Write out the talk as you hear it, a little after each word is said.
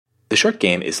The Short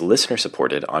Game is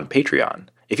listener-supported on Patreon.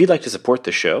 If you'd like to support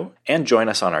the show and join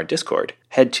us on our Discord,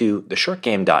 head to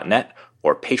theshortgame.net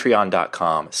or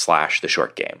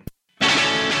patreon.com/theshortgame.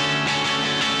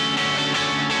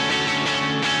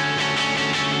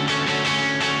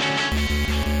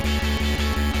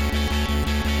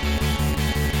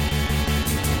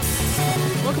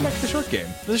 Welcome back to The Short Game.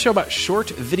 This is a show about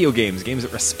short video games, games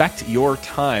that respect your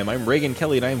time. I'm Reagan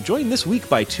Kelly, and I am joined this week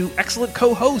by two excellent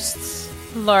co-hosts.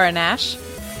 Laura Nash.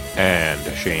 And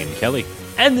Shane Kelly.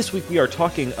 And this week we are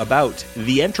talking about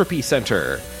the Entropy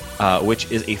Centre, which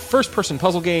is a first-person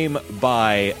puzzle game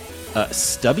by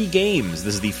Stubby Games.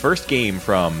 This is the first game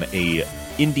from a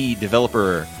indie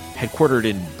developer headquartered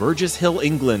in Burgess Hill,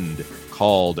 England,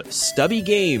 called Stubby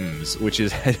Games, which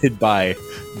is headed by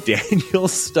Daniel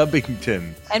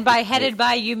Stubbington. And by headed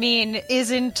by, you mean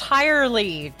is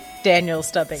entirely Daniel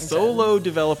Stubbington. Solo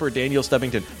developer Daniel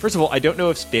Stubbington. First of all, I don't know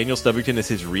if Daniel Stubbington is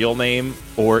his real name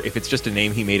or if it's just a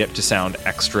name he made up to sound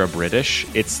extra British.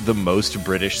 It's the most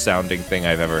British-sounding thing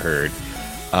I've ever heard.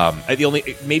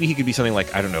 Maybe he could be something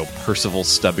like, I don't know, Percival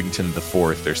Stubbington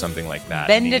IV or something like that.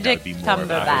 Benedict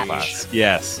Cumberbatch.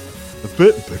 Yes.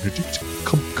 Benedict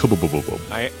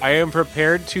I am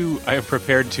prepared to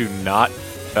not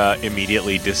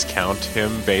immediately discount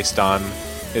him based on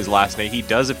his last name. He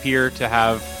does appear to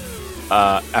have,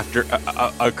 after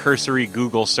a cursory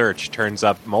Google search, turns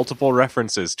up multiple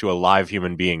references to a live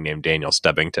human being named Daniel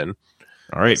Stubbington.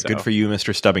 All right, good for you,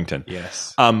 Mr. Stubbington.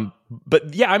 Yes.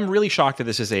 But yeah, I'm really shocked that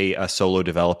this is a solo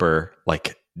developer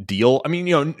deal. I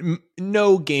mean,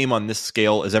 no game on this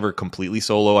scale is ever completely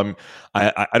solo.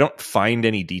 I don't find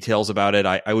any details about it.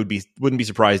 I wouldn't be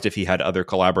surprised if he had other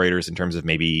collaborators in terms of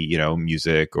maybe,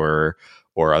 music or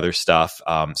other stuff.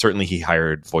 Certainly he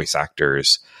hired voice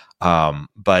actors.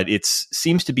 But it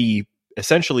seems to be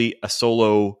essentially a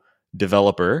solo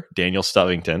developer, Daniel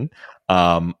Stubbington.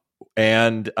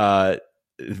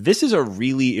 This is a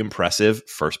really impressive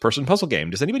first-person puzzle game.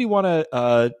 Does anybody want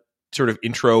to sort of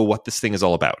intro what this thing is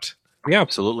all about? Yeah,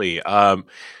 absolutely.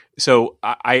 So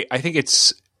I think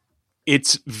it's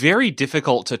very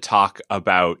difficult to talk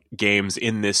about games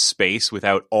in this space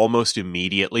without almost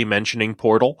immediately mentioning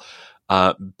Portal.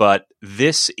 But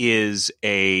this is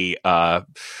it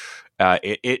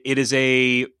is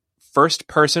a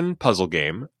first-person puzzle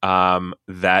game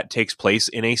that takes place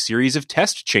in a series of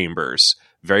test chambers,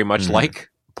 very much like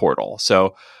Portal.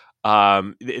 So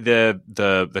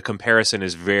the comparison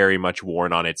is very much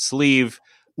worn on its sleeve.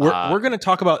 We're going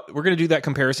to do that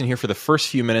comparison here for the first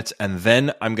few minutes, and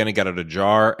then I'm going to get out a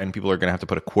jar, and people are going to have to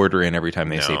put a quarter in every time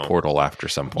they say Portal after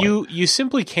some point. You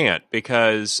simply can't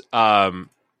because, I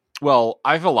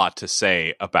have a lot to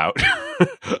say about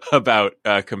about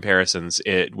comparisons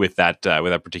with that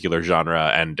particular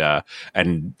genre and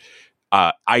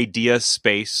idea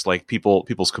space. Like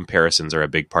people's comparisons are a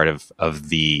big part of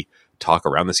the talk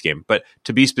around this game. But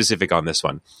to be specific on this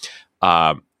one,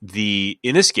 in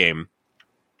this game,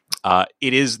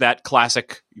 it is that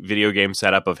classic video game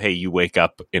setup of, hey, you wake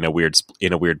up in a weird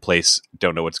place,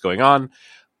 don't know what's going on.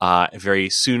 Very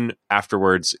soon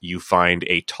afterwards, you find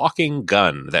a talking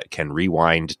gun that can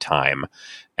rewind time,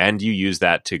 and you use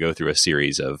that to go through a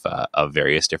series of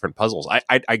various different puzzles.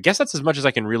 I guess that's as much as I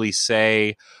can really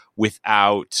say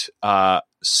without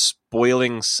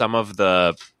spoiling some of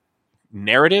the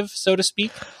narrative, so to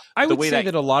speak. I would say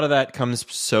that a lot of that comes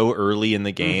so early in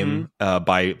the game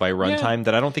by runtime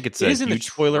that I don't think it's a huge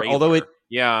spoiler. Although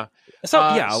a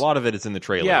lot of it is in the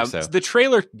trailer. Yeah, so. The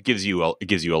trailer gives you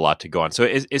a lot to go on. So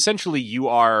essentially, you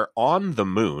are on the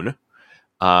moon,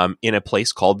 in a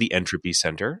place called the Entropy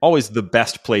Centre. Always the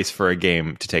best place for a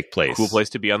game to take place. Cool place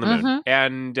to be on the moon.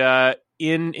 And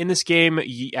in this game,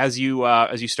 as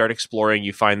you start exploring,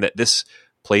 you find that this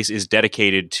place is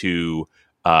dedicated to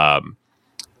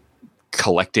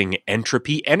collecting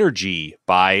entropy energy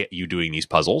by you doing these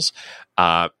puzzles,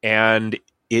 and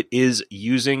it is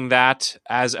using that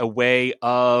as a way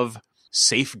of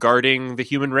safeguarding the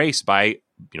human race by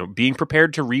being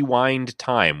prepared to rewind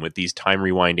time with these time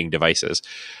rewinding devices.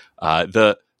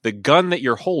 The gun that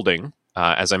you're holding,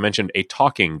 as I mentioned, a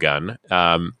talking gun,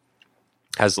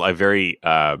 has a very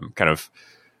kind of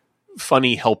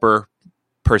funny helper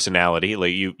personality.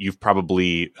 Like you've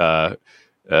probably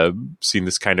seen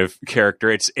this kind of character.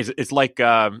 It's like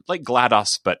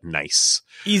GLaDOS, but nice.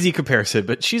 Easy comparison,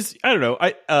 but she's, I don't know.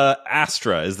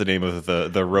 Astra is the name of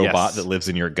the robot that lives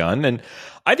in your gun, and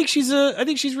I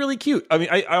think she's really cute. I mean,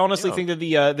 I honestly think that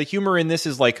the humor in this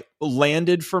is like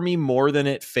landed for me more than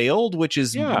it failed, which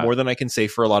is more than I can say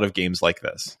for a lot of games like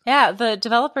this. Yeah, the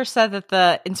developer said that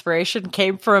the inspiration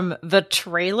came from the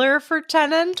trailer for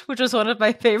Tenet, which was one of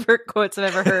my favorite quotes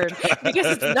I've ever heard,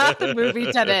 because it's not the movie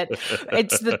Tenet,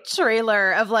 it's the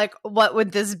trailer of like, what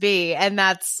would this be? And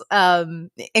that's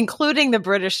including the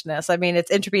Britishness. I mean,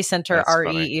 it's Entropy Centre, That's RE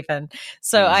funny. even.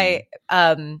 So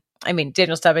I mean,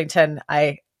 Daniel Stubbington,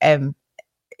 I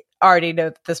already know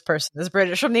that this person is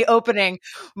British from the opening,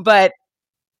 but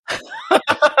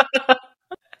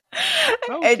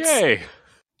Okay.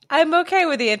 I'm okay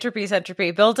with the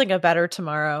entropy, building a better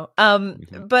tomorrow.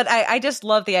 But I just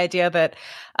love the idea that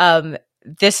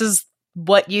this is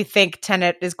what you think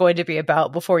Tenet is going to be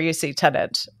about before you see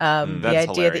Tenet. The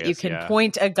idea that you can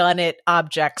point a gun at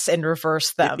objects and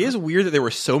reverse them. It is weird that there were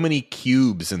so many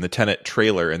cubes in the Tenet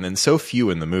trailer and then so few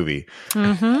in the movie.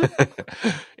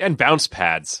 And bounce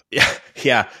pads.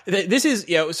 Yeah. This is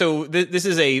this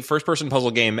is a first-person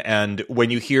puzzle game, and when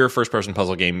you hear first-person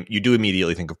puzzle game, you do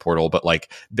immediately think of Portal, but like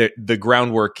the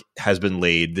groundwork has been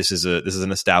laid. This is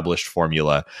an established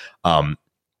formula.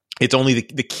 It's only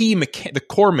the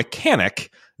core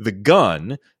mechanic, the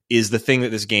gun, is the thing that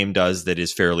this game does that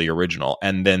is fairly original.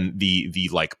 And then the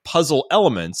like puzzle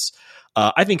elements,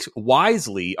 I think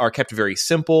wisely are kept very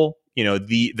simple,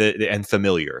 and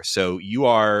familiar. So you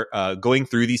are going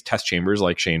through these test chambers,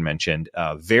 like Shane mentioned,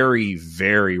 very,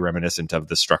 very reminiscent of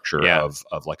the structure of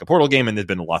like a Portal game. And there's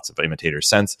been lots of imitators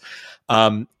since,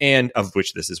 and of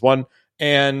which this is one.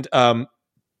 And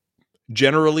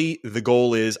generally, the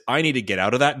goal is I need to get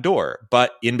out of that door.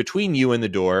 But in between you and the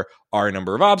door are a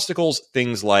number of obstacles,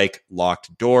 things like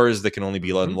locked doors that can only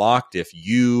be unlocked if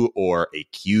you or a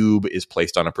cube is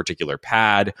placed on a particular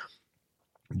pad,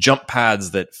 jump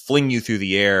pads that fling you through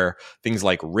the air, things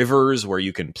like rivers where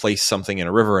you can place something in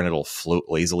a river and it'll float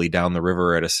lazily down the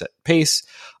river at a set pace.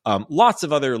 Lots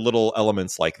of other little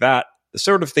elements like that. The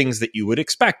sort of things that you would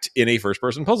expect in a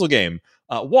first-person puzzle game.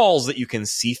 Walls that you can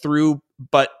see through,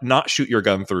 but not shoot your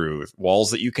gun through.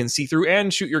 Walls that you can see through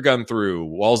and shoot your gun through.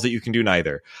 Walls that you can do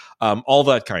neither. All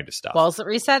that kind of stuff. Walls that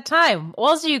reset time.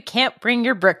 Walls that you can't bring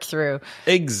your brick through.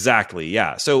 Exactly,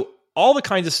 yeah. So all the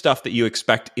kinds of stuff that you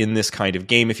expect in this kind of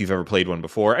game if you've ever played one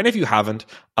before. And if you haven't,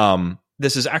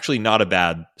 this is actually not a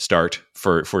bad start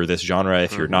for this genre.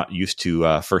 If you're not used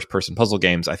to first-person puzzle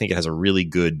games, I think it has a really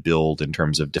good build in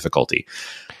terms of difficulty.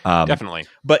 Definitely.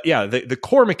 But yeah, the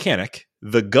core mechanic,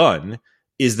 the gun,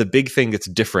 is the big thing that's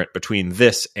different between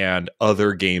this and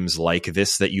other games like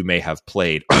this that you may have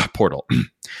played. Portal.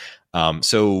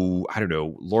 So, I don't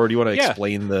know. Laura, do you want to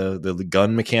explain the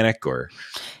gun mechanic? Or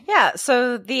Yeah,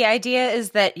 so the idea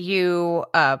is that you,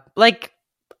 like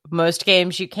most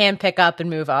games, you can pick up and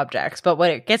move objects, but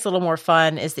what it gets a little more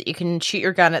fun is that you can shoot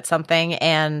your gun at something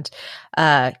and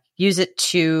use it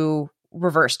to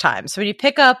reverse time. So when you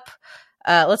pick up,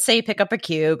 let's say you pick up a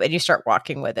cube and you start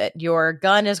walking with it, your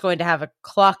gun is going to have a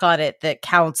clock on it that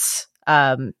counts,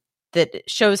 that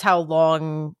shows how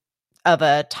long of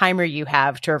a timer you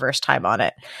have to reverse time on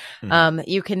it.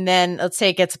 You can then, let's say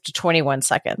it gets up to 21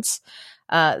 seconds.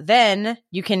 Then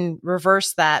you can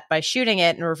reverse that by shooting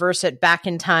it and reverse it back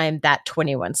in time that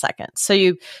 21 seconds. So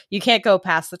you can't go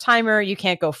past the timer. You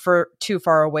can't go too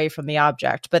far away from the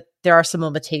object, but there are some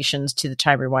limitations to the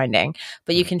time rewinding.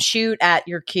 But you can shoot at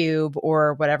your cube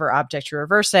or whatever object you're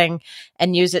reversing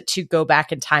and use it to go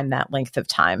back in time that length of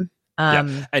time.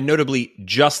 And notably,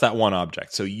 just that one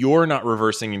object. So you're not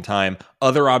reversing in time.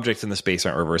 Other objects in the space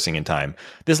aren't reversing in time.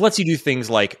 This lets you do things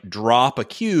like drop a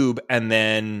cube and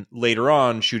then later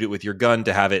on shoot it with your gun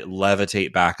to have it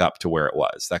levitate back up to where it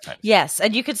was. That kind of Yes,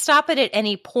 and you could stop it at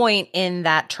any point in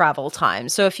that travel time.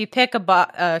 So if you pick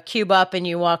a cube up and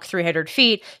you walk 300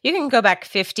 feet, you can go back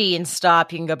 50 and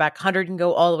stop. You can go back 100 and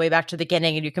go all the way back to the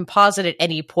beginning, and you can pause it at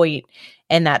any point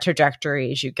in that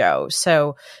trajectory as you go.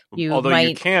 So you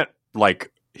can't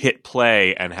like hit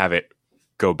play and have it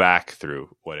go back through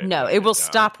what it it will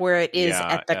stop where it is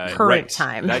at the current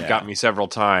time. That got me several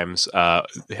times.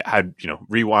 Had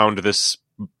rewound this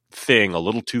thing a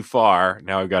little too far.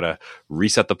 Now I've got to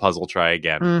reset the puzzle, try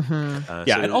again.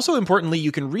 And also importantly,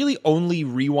 you can really only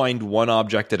rewind one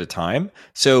object at a time.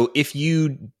 So if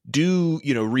you do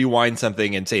rewind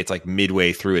something and say it's like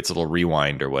midway through its little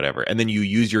rewind or whatever, and then you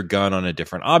use your gun on a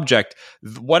different object,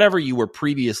 whatever you were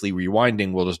previously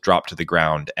rewinding will just drop to the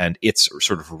ground, and its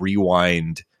sort of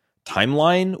rewind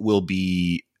timeline will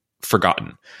be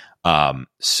forgotten.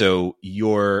 So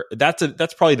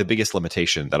that's probably the biggest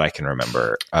limitation that I can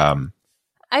remember.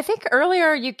 I think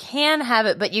earlier you can have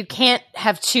it, but you can't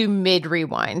have two mid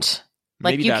rewind.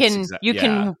 Like you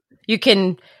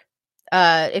can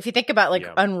if you think about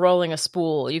unrolling a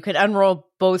spool, you could unroll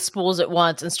both spools at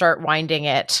once and start winding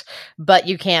it, but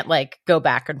you can't like go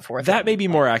back and forth. That may be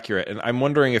more accurate. And I'm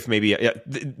wondering if maybe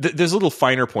there's little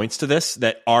finer points to this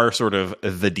that are sort of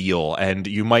the deal. And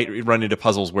you might run into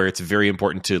puzzles where it's very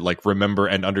important to like remember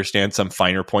and understand some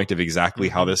finer point of exactly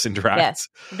how this interacts. Yes.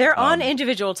 They're on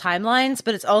individual timelines,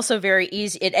 but it's also very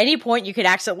easy. At any point, you could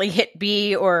accidentally hit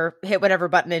B or hit whatever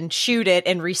button and shoot it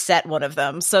and reset one of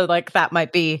them. So like that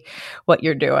might be what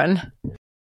you're doing.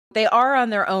 They are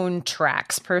on their own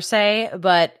tracks per se,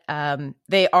 but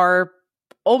they are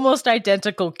almost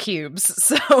identical cubes.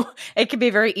 So it can be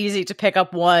very easy to pick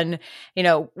up one,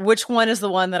 which one is the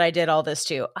one that I did all this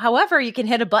to. However, you can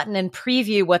hit a button and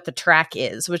preview what the track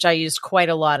is, which I used quite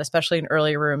a lot, especially in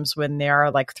early rooms when there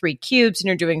are like 3 cubes and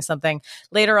you're doing something.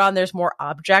 Later on, there's more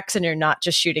objects and you're not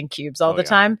just shooting cubes all the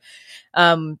time.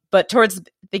 But towards the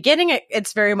beginning,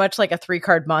 it's very much like a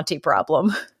 3-card Monty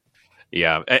problem.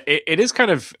 Yeah, it is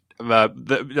kind of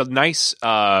the nice.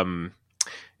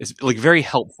 It's like very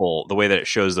helpful the way that it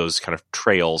shows those kind of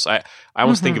trails. I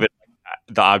almost think of it like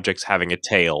the objects having a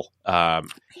tail.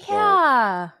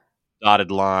 Yeah,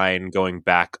 dotted line going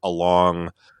back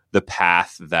along the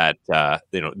path that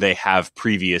they have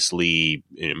previously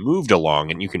moved along,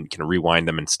 and you can rewind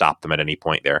them and stop them at any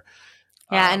point there.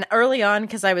 Yeah, and early on,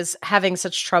 because I was having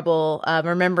such trouble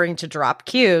remembering to drop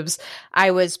cubes,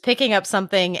 I was picking up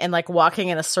something and like walking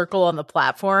in a circle on the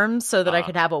platform so that I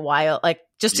could have a while, like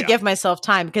just to give myself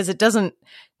time, because it doesn't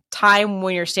time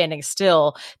when you're standing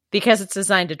still because it's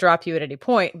designed to drop you at any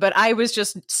point. But I was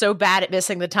just so bad at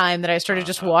missing the time that I started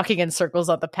just walking in circles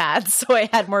on the path, so I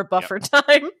had more buffer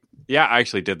time. Yeah, I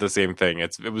actually did the same thing.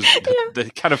 It was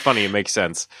kind of funny. It makes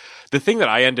sense. The thing that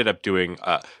I ended up doing,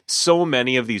 so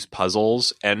many of these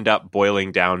puzzles end up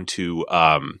boiling down to,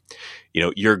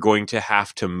 you're going to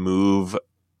have to move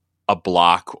a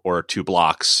block or 2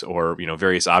 blocks or,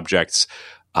 various objects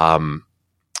in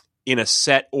a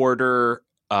set order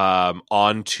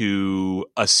onto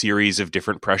a series of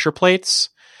different pressure plates.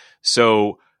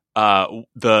 So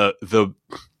the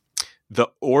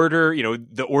order,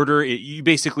 you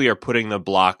basically are putting the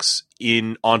blocks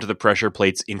onto the pressure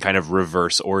plates in kind of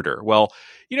reverse order. Well,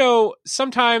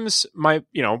 sometimes my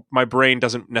brain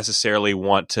doesn't necessarily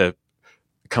want to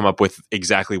come up with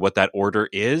exactly what that order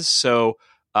is. So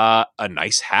a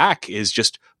nice hack is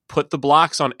just put the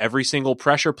blocks on every single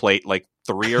pressure plate like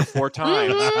 3 or 4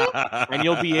 times, and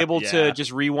you'll be able to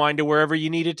just rewind to wherever you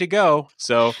need it to go.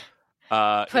 So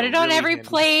put it on really every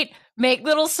plate. Make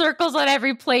little circles on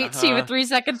every plate, so you have a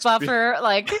 3-second buffer.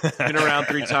 Like spin around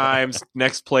 3 times.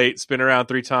 Next plate, spin around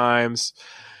 3 times.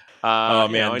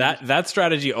 That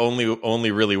strategy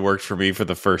only really worked for me for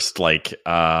the first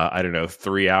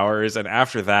 3 hours, and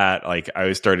after that, I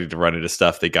was starting to run into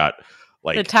stuff that got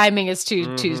the timing is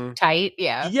too tight.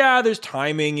 Yeah. There's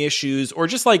timing issues, or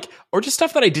just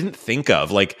stuff that I didn't think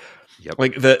of, Yep.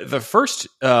 Like the first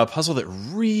puzzle that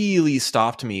really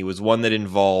stopped me was one that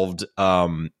involved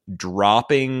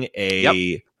dropping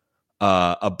a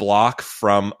block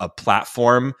from a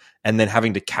platform and then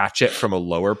having to catch it from a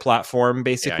lower platform,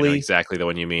 basically. Yeah, I know exactly the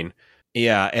one you mean.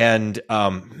 Yeah, and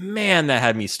man, that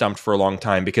had me stumped for a long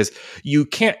time because you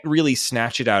can't really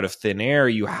snatch it out of thin air.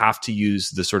 You have to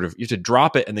use you have to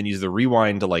drop it and then use the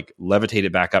rewind to levitate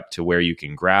it back up to where you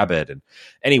can grab it. And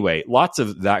anyway, lots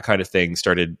of that kind of thing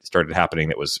started happening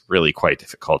that was really quite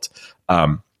difficult.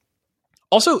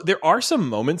 Also, there are some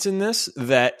moments in this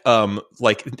that,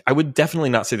 I would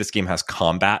definitely not say this game has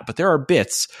combat, but there are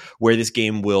bits where this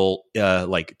game will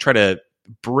try to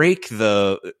break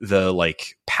the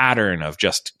pattern of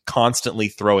just constantly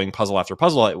throwing puzzle after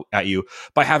puzzle at you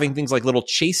by having things like little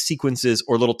chase sequences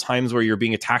or little times where you're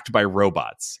being attacked by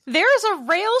robots. There's a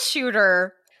rail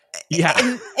shooter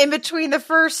in between the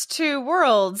first 2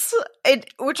 worlds,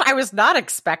 which I was not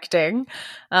expecting.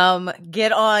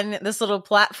 Get on this little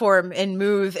platform and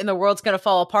move, and the world's going to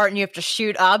fall apart, and you have to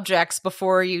shoot objects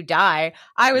before you die.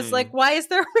 I was like, why is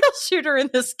there a rail shooter in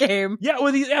this game? Yeah,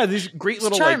 well, these great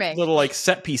little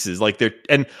set pieces.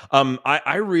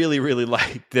 I really, really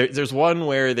like. There's one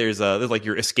where there's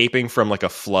you're escaping from a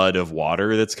flood of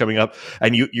water that's coming up,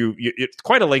 and you it's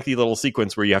quite a lengthy little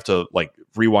sequence where you have to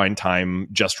rewind time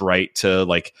just right to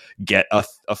get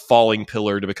a falling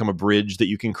pillar to become a bridge that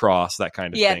you can cross, that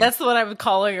kind of thing. Yeah, that's the one I would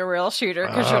calling a rail shooter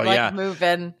because you're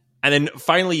moving. And then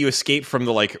finally you escape from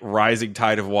the rising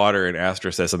tide of water, and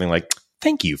Astra says something like,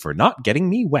 "Thank you for not getting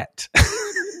me wet."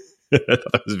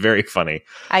 That was very funny.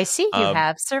 I see you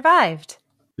have survived.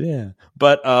 Yeah.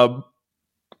 But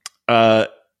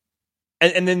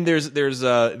And then there's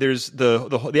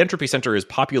the Entropy Centre is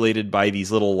populated by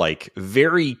these little like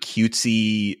very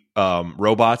cutesy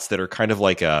robots that are kind of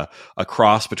like a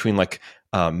cross between like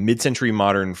mid-century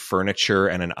modern furniture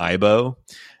and an aibo,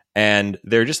 and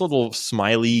they're just little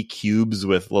smiley cubes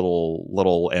with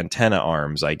little antenna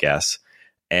arms, I guess,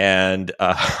 and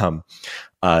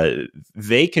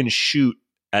they can shoot.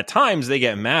 At times, they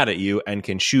get mad at you and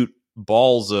can shoot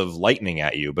balls of lightning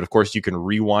at you, but of course you can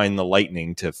rewind the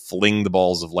lightning to fling the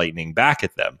balls of lightning back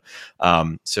at them.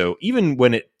 So even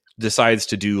when it decides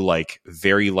to do like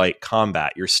very light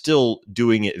combat, you're still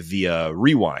doing it via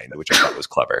rewind, which I thought was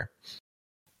clever.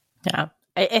 Yeah.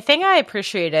 A thing I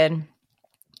appreciated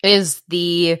is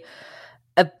the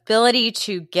ability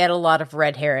to get a lot of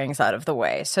red herrings out of the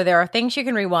way. So there are things you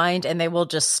can rewind and they will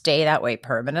just stay that way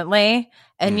permanently,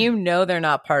 and you know they're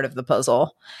not part of the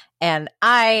puzzle. And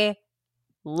I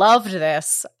loved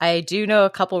this. I do know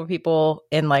a couple of people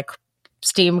in like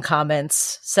Steam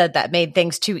comments said that made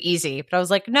things too easy, but I was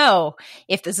like, no,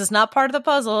 if this is not part of the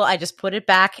puzzle, I just put it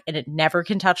back and it never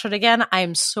can touch it again. I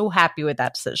am so happy with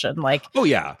that decision. Like, oh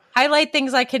yeah, highlight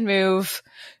things I can move.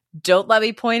 Don't let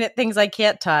me point at things I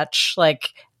can't touch. Like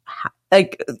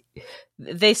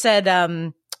they said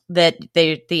that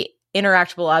the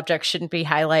interactable objects shouldn't be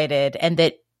highlighted, and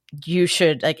that you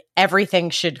should, like, everything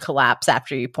should collapse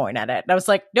after you point at it. And I was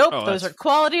like, nope, those are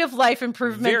quality of life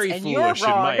improvements. Very and foolish, you're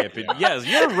wrong. in my opinion. Yes,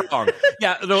 you're wrong.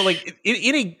 Yeah, no, like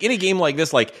in a game like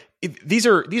this, like these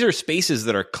are spaces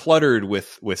that are cluttered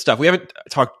with stuff. We haven't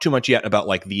talked too much yet about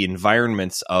like the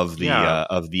environments of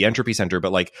the Entropy Centre,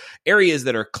 but like areas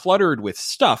that are cluttered with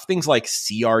stuff, things like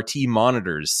CRT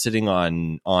monitors sitting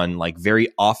on like very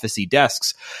officey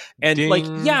desks, and Ding. like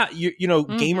you know,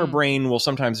 gamer brain will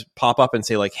sometimes pop up and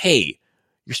say like, hey,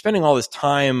 you're spending all this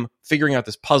time figuring out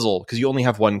this puzzle because you only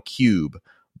have one cube.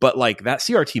 But like that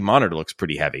CRT monitor looks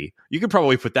pretty heavy. You could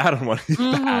probably put that on one of these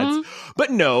pads.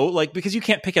 But no, like, because you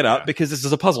can't pick it up because this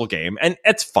is a puzzle game, and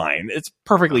it's fine. It's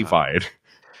perfectly fine.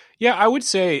 Yeah, I would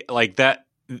say like that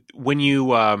when you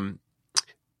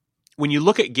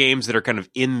look at games that are kind of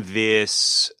in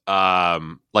this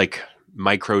like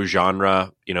micro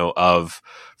genre, you know, of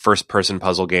first person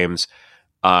puzzle games,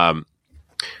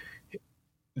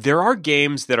 there are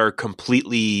games that are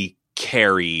completely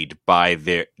carried by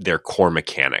their core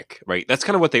mechanic, right? That's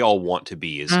kind of what they all want to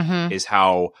be, is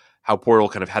how Portal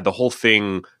kind of had the whole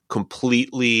thing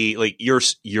completely, like you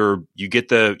get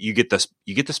the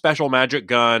special magic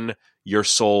gun, you're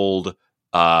sold.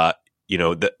 You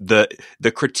know,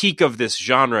 the critique of this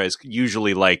genre is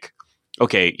usually like,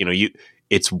 okay, you know,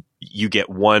 you get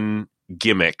one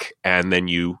gimmick and then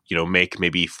you make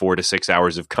maybe 4 to 6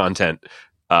 hours of content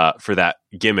for that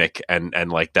gimmick,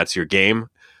 and like that's your game.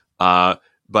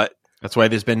 But that's why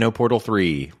there's been no Portal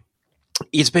 3.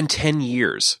 It's been 10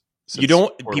 years.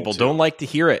 People don't like to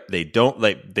hear it. They don't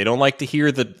like to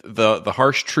hear the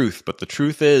harsh truth, but the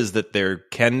truth is that there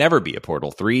can never be a Portal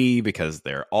 3 because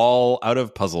they're all out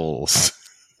of puzzles.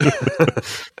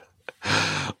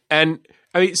 And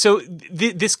I mean, so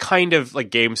this kind of like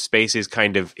game space is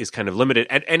kind of limited,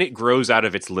 and it grows out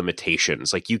of its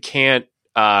limitations. Like you can't,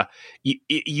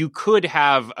 you could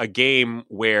have a game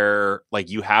where like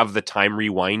you have the time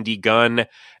rewindy gun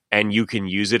and you can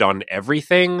use it on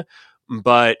everything,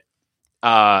 but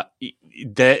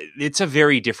it's a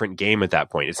very different game at that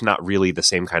point. It's not really the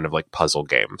same kind of like puzzle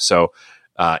game. So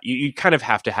you kind of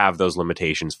have to have those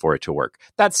limitations for it to work.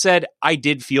 That said, I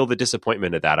did feel the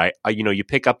disappointment of that. I you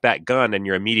pick up that gun and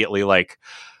you're immediately like,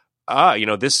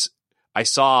 this, I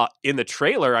saw in the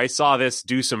trailer, I saw this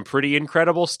do some pretty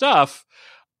incredible stuff.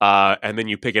 And then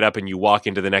you pick it up and you walk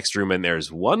into the next room and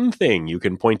there's one thing you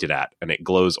can point it at and it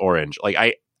glows orange.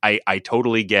 Like I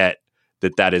totally get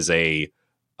that is a,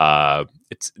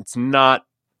 it's not.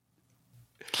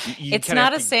 It's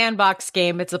not a sandbox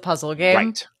game. It's a puzzle game.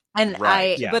 Right. And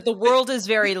but the world is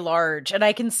very large, and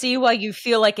I can see why you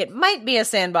feel like it might be a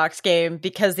sandbox game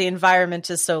because the environment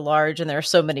is so large and there are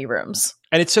so many rooms.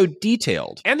 And it's so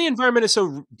detailed. And the environment is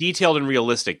so detailed and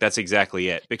realistic. That's exactly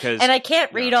it. And I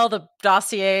can't read all the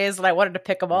dossiers, and I wanted to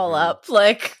pick them all up.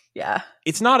 Like, yeah.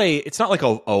 It's not like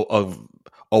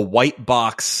a white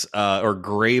box or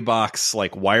gray box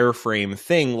like wireframe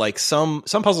thing like some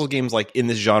puzzle games like in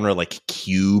this genre, like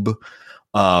Cube,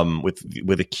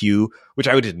 with a Q, which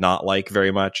I did not like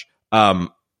very much. Are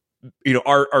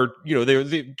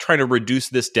they're trying to reduce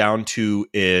this down to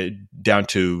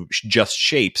just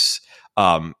shapes.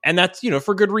 And that's,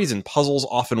 for good reason. Puzzles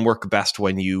often work best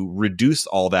when you reduce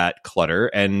all that clutter,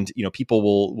 and, people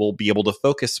will be able to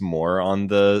focus more on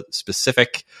the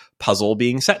specific puzzle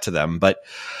being set to them. But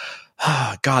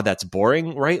God, that's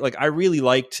boring, right? Like I really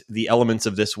liked the elements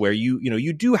of this where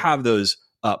you do have those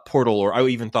portal, or I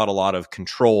even thought a lot of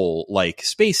control like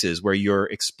spaces where you're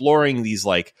exploring these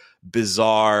like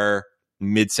bizarre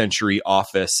mid-century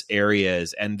office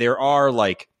areas, and there are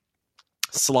like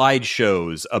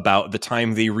slideshows about the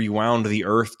time they rewound the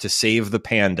earth to save the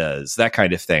pandas, that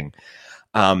kind of thing.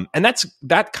 And that's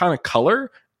that kind of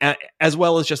color, as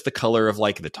well as just the color of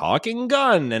like the talking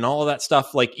gun and all of that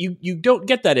stuff. Like you don't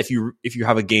get that if you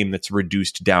have a game that's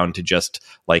reduced down to just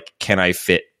like, can I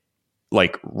fit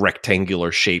like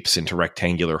rectangular shapes into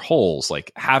rectangular holes?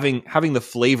 Like having the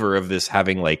flavor of this,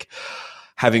 having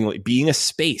being a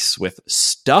space with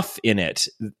stuff in it,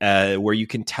 where you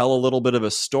can tell a little bit of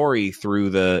a story through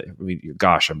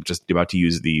I'm just about to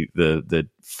use the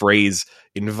phrase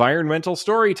environmental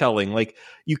storytelling. Like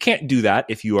you can't do that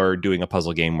if you are doing a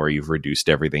puzzle game where you've reduced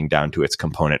everything down to its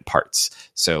component parts.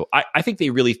 So I think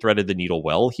they really threaded the needle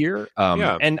well here.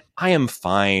 And I am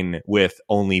fine with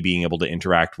only being able to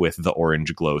interact with the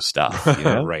orange glow stuff. You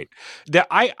know? Right.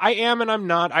 I am, and I'm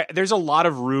not. There's a lot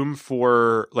of room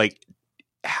for like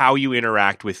how you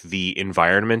interact with the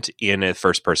environment in a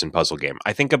first-person puzzle game.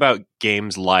 I think about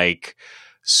games like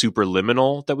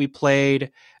Superliminal that we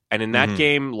played, and in that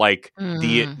game, like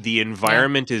the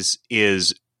environment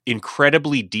is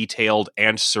incredibly detailed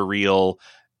and surreal,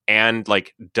 and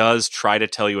like does try to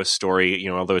tell you a story, you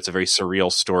know, although it's a very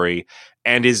surreal story,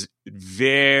 and is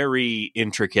very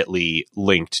intricately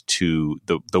linked to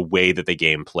the way that the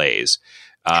game plays.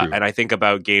 And I think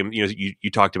about games, you know,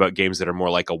 you talked about games that are more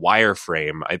like a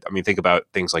wireframe. I mean, think about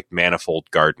things like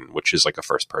Manifold Garden, which is like a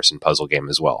first-person puzzle game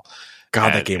as well.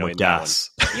 God, that game with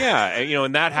gas. Yeah, you know,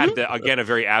 and that had again a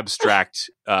very abstract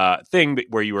thing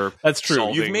where you were. That's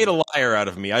true. You've made a liar out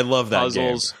of me. I love that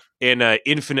puzzles in an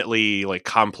infinitely like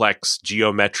complex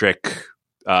geometric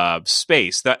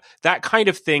space. That kind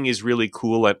of thing is really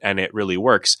cool, and it really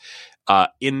works.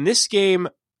 In this game,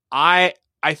 I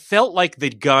felt like the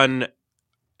gun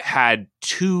had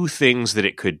two things that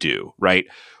it could do, right?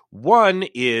 One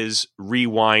is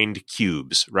rewind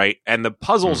cubes, right? And the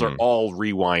puzzles are all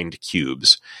rewind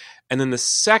cubes. And then the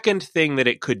second thing that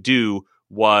it could do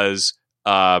was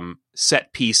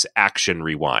set piece action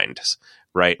rewinds,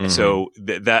 right? So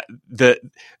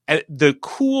the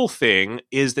cool thing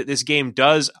is that this game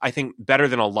does, I think, better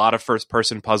than a lot of first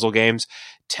person puzzle games,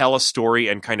 tell a story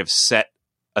and kind of set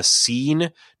a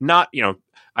scene. Not, you know,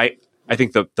 I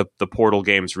think the Portal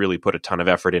games really put a ton of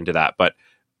effort into that, but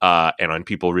and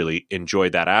people really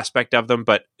enjoyed that aspect of them.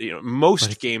 But you know,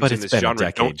 most games in this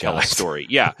genre don't tell a story.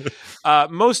 Yeah,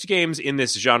 most games in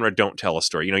this genre don't tell a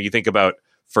story. You know, you think about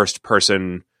first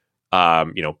person,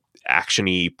 you know,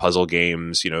 actiony puzzle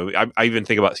games. You know, I even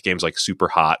think about games like Super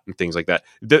Hot and things like that.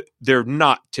 They're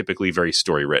not typically very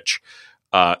story rich.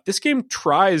 This game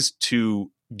tries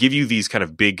to give you these kind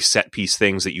of big set piece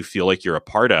things that you feel like you're a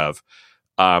part of.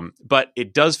 But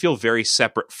it does feel very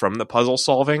separate from the puzzle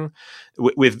solving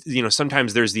with, you know,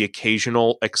 sometimes there's the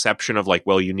occasional exception of like,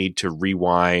 well, you need to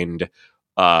rewind,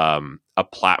 a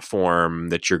platform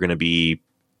that you're going to be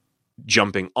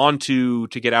jumping onto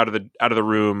to get out of the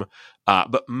room.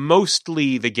 But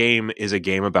mostly the game is a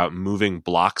game about moving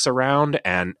blocks around.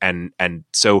 And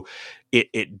so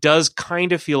it does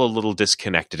kind of feel a little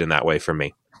disconnected in that way for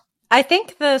me. I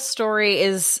think the story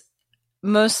is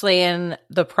mostly in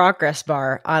the progress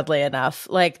bar, oddly enough.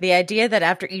 Like the idea that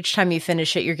after each time you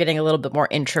finish it, you're getting a little bit more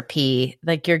entropy,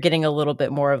 like you're getting a little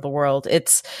bit more of the world.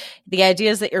 It's the idea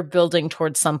is that you're building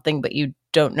towards something, but you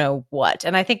don't know what.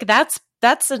 And I think that's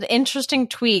an interesting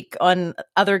tweak on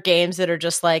other games that are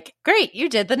just like, great, you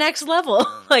did the next level.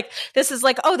 Like this is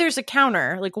like, oh, there's a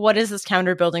counter. Like, what is this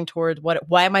counter building toward?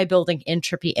 Why am I building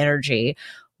entropy energy?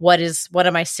 What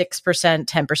am I 6%, 10%,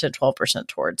 12%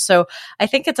 towards? So I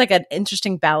think it's like an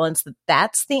interesting balance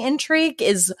that's the intrigue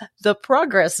is the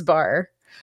progress bar.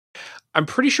 I'm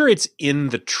pretty sure it's in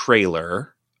the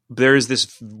trailer. There's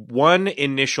this one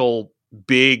initial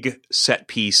big set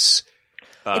piece.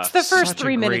 It's the first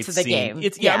 3 minutes of the game.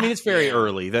 I mean, it's very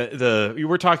early.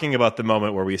 We're talking about the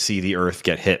moment where we see the Earth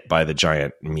get hit by the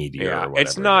giant meteor. Yeah, or whatever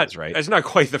it's not it is, right? It's not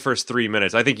quite the first 3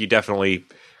 minutes. I think you definitely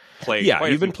play. Yeah,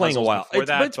 you've been playing a while.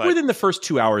 It's within the first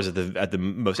 2 hours at the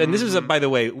most. And this is, by the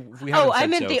way, we haven't. I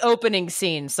meant the opening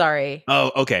scene. Sorry.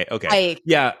 Oh, okay.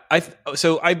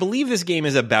 So I believe this game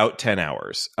is about 10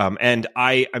 hours. And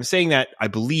I'm saying that I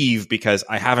believe because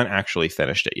I haven't actually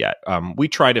finished it yet. We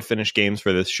try to finish games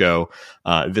for this show.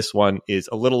 This one is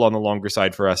a little on the longer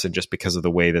side for us, and just because of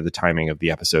the way that the timing of the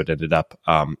episode ended up,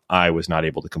 I was not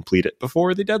able to complete it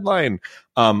before the deadline.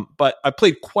 But I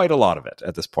played quite a lot of it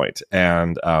at this point,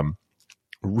 and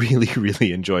really,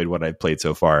 really enjoyed what I've played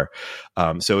so far.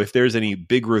 So if there's any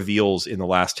big reveals in the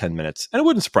last 10 minutes, and it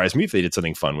wouldn't surprise me if they did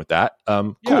something fun with that,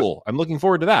 cool. I'm looking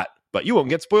forward to that. But you won't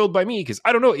get spoiled by me because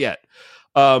I don't know it yet.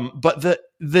 But the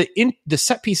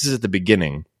set pieces at the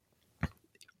beginning,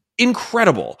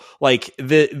 incredible. Like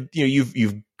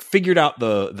you've figured out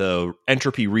the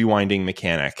entropy rewinding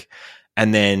mechanic,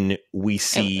 and then we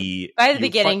see by the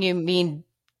beginning. You mean,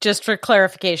 just for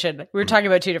clarification, we were talking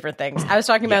about two different things. I was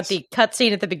talking about the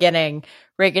cutscene at the beginning.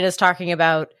 Reagan is talking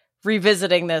about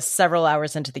revisiting this several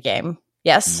hours into the game.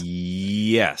 Yes.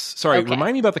 Yes. Sorry. Okay.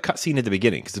 Remind me about the cutscene at the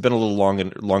beginning, because it's been a little long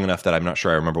enough that I'm not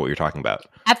sure I remember what you're talking about.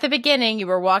 At the beginning, you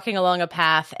were walking along a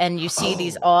path, and you see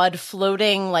these odd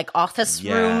floating, like office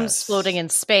rooms floating in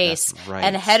space, right.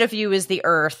 And ahead of you is the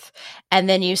Earth, and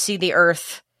then you see the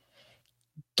Earth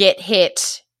get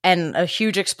hit and a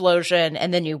huge explosion,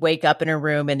 and then you wake up in a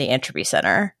room in the Entropy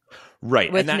Center.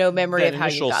 Right. With no memory of how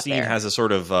you got there. The initial scene has a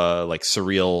sort of like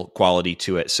surreal quality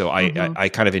to it. So I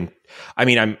kind of it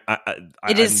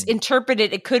is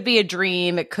interpreted. It could be a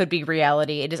dream. It could be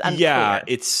reality. It is unclear.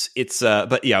 Yeah,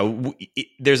 but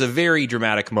there's a very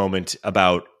dramatic moment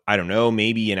about, I don't know,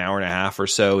 maybe an hour and a half or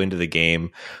so into the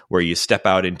game, where you step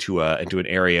out into an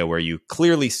area where you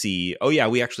clearly see, oh yeah,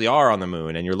 we actually are on the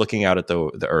moon, and you're looking out at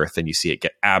the Earth, and you see it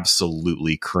get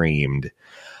absolutely creamed.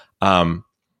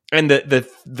 And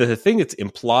the thing that's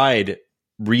implied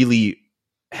really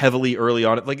heavily early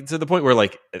on, like to the point where,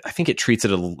 like, I think it treats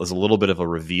it as a little bit of a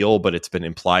reveal, but it's been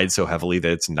implied so heavily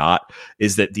that it's not,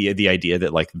 is that the idea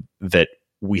that, like, that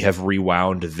we have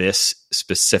rewound this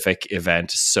specific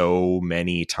event so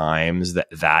many times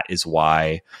that is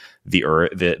why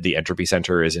the Entropy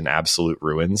Center is in absolute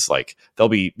ruins. Like, there'll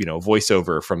be,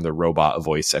 voiceover from the robot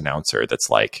voice announcer that's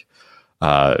like,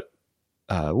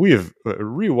 we have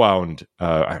rewound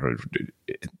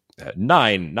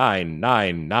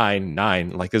 99999.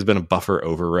 Like, there's been a buffer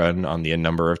overrun on the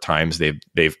number of times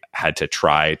they've had to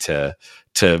try to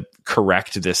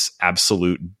correct this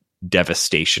absolute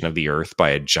devastation of the Earth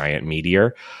by a giant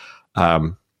meteor.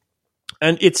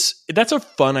 And that's a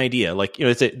fun idea. Like,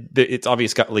 it's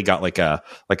obviously got like a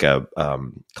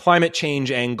climate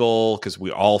change angle, because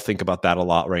we all think about that a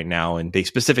lot right now, and they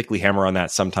specifically hammer on that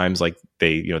sometimes. Like,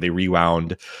 they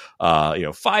rewound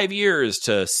 5 years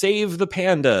to save the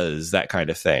pandas, that kind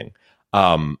of thing.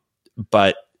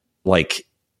 But like,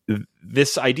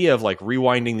 this idea of like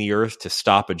rewinding the Earth to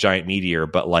stop a giant meteor,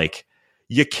 but like,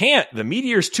 you can't. The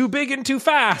meteor's too big and too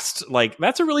fast. Like,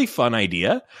 that's a really fun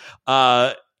idea.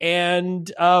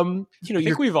 And I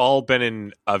think we've all been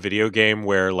in a video game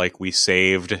where, like, we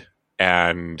saved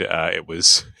and it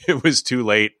was too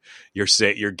late.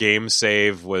 Your game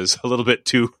save was a little bit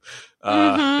too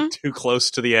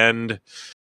close to the end.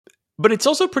 But it's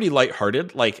also pretty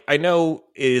lighthearted. Like, I know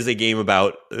it is a game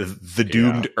about the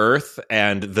doomed Earth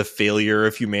and the failure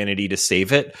of humanity to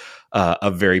save it.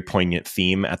 A very poignant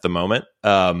theme at the moment.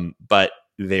 But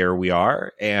there we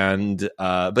are, and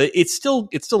but it's still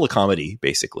a comedy,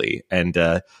 basically, and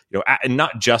and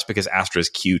not just because Astra's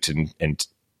cute and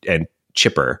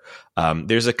chipper.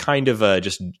 There's a kind of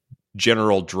just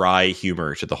general dry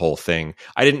humor to the whole thing.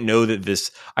 I didn't know that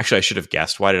this. Actually, I should have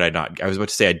guessed. Why did I not? I was about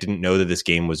to say I didn't know that this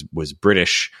game was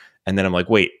British, and then I'm like,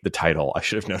 wait, the title. I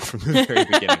should have known from the very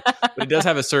beginning. But it does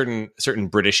have a certain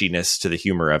Britishiness to the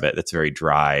humor of it that's very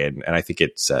dry, and I think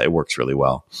it works really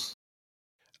well.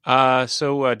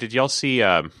 So did y'all see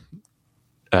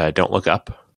Don't Look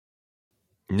Up?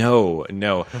 No.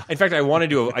 In fact, I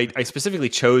wanted to. I specifically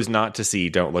chose not to see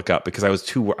Don't Look Up because I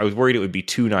was worried it would be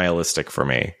too nihilistic for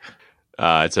me.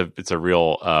 It's a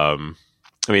real.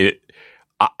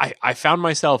 I found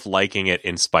myself liking it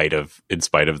in spite of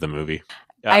the movie.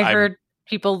 I heard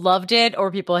people loved it or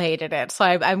people hated it, so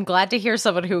I'm glad to hear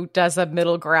someone who does a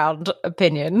middle ground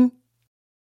opinion.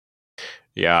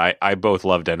 Yeah, I both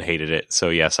loved and hated it. So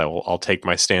yes, I'll take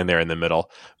my stand there in the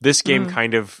middle. This game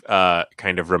kind of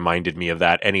reminded me of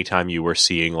that. Anytime you were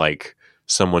seeing like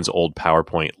someone's old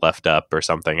PowerPoint left up or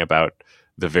something about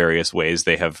the various ways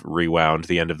they have rewound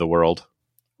the end of the world.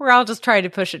 We're all just trying to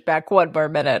push it back one more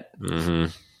minute.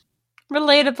 Mm-hmm.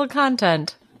 Relatable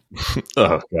content.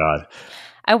 Oh God.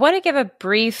 I want to give a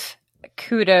brief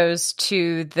kudos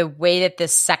to the way that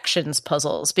this sections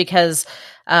puzzles, because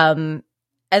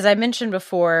as I mentioned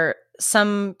before,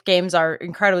 some games are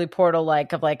incredibly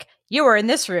Portal-like, of like, you were in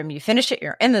this room, you finish it,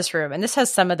 you're in this room. And this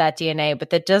has some of that DNA,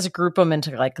 but that does group them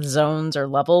into like zones or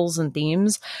levels and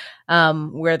themes,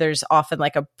 where there's often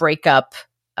like a breakup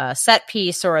set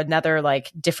piece or another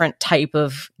like different type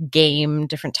of game,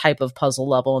 different type of puzzle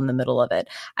level in the middle of it.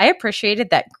 I appreciated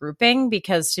that grouping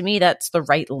because to me, that's the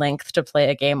right length to play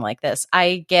a game like this.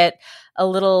 I get a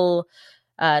little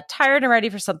tired and ready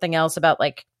for something else, about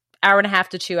like hour and a half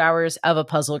to 2 hours of a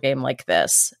puzzle game like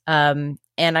this. And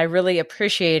I really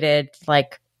appreciated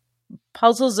like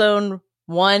Puzzle Zone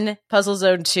 1, Puzzle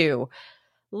Zone 2.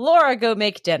 Laura, go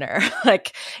make dinner.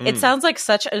 Like, it sounds like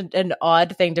such an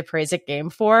odd thing to praise a game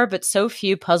for, but so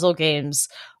few puzzle games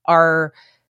are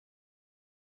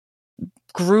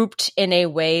grouped in a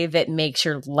way that makes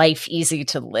your life easy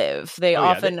to live. They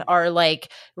often are like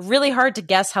really hard to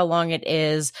guess how long it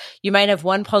is. You might have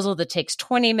one puzzle that takes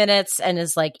 20 minutes and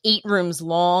is like 8 rooms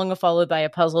long, followed by a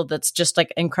puzzle that's just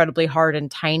like incredibly hard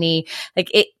and tiny. Like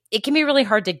it can be really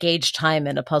hard to gauge time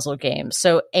in a puzzle game.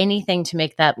 So anything to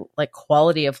make that like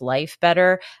quality of life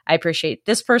better, I appreciate.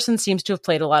 This person seems to have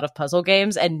played a lot of puzzle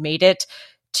games and made it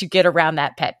to get around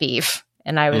that pet peeve.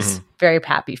 And I was very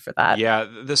happy for that. Yeah,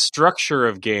 the structure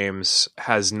of games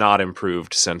has not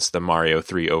improved since the Mario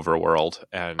 3 overworld.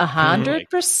 And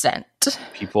 100%.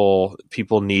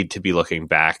 People need to be looking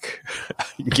back.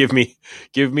 give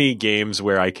me games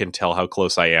where I can tell how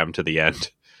close I am to the end.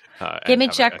 Give me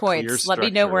checkpoints. Let me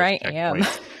know where I am.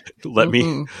 let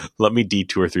me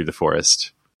detour through the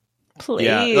forest.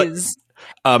 Please.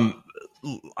 Yeah,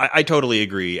 I totally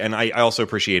agree, and I also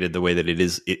appreciated the way that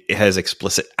it has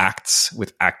explicit acts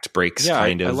with act breaks. Yeah,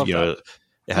 kind of, I love that.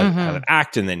 It has an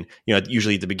act, and then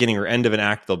usually at the beginning or end of an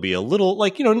act there'll be a little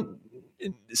like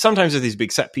sometimes there's these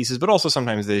big set pieces, but also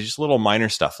sometimes there's just little minor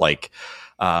stuff like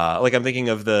I'm thinking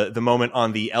of the moment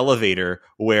on the elevator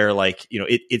where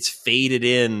it's faded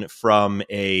in from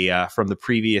the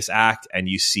previous act, and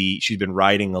you see she's been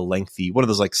riding a lengthy one of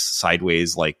those like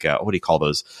sideways what do you call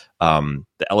those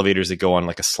the elevators that go on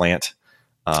like a slant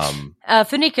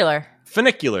funicular.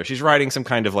 She's riding some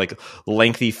kind of like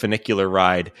lengthy funicular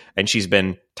ride, and she's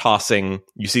been tossing.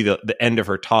 You see the end of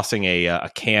her tossing a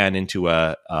can into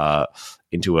a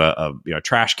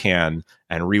trash can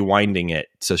and rewinding it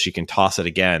so she can toss it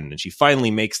again. And she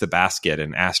finally makes the basket,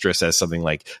 and Astra says something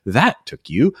like, "That took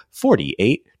you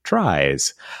 48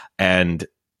 tries." And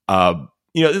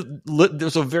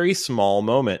there's a very small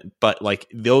moment, but like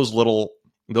those little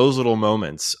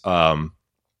moments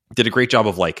did a great job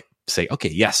of like say, okay,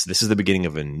 yes, this is the beginning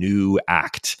of a new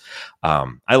act.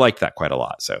 I liked that quite a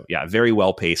lot. So yeah, very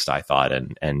well paced, I thought,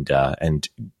 and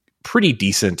pretty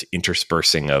decent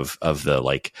interspersing of the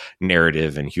like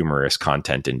narrative and humorous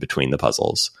content in between the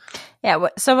puzzles. Yeah,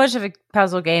 so much of a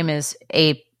puzzle game is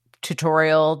a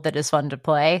tutorial that is fun to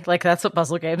play. Like that's what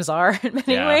puzzle games are in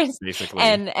many ways. Basically.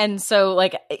 And so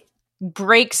like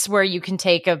breaks where you can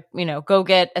take go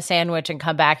get a sandwich and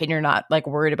come back, and you're not like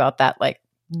worried about that like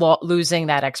losing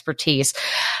that expertise.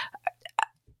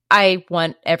 I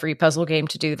want every puzzle game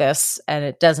to do this, and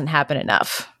it doesn't happen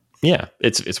enough. Yeah,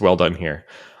 it's well done here.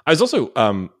 I was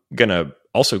also gonna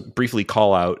also briefly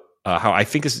call out how I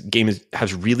think this game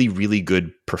has really, really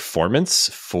good performance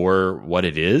for what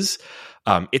it is.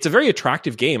 It's a very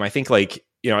attractive game. I think I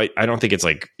don't think it's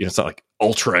like it's not like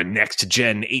ultra next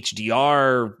gen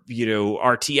HDR,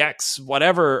 RTX,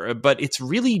 whatever, but it's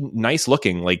really nice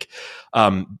looking, like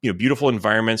beautiful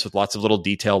environments with lots of little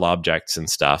detailed objects and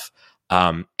stuff.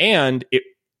 And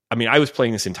I was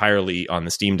playing this entirely on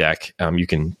the Steam Deck. You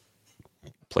can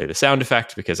play the sound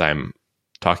effect because I'm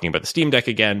talking about the Steam Deck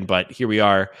again, but here we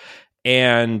are.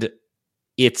 And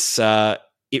it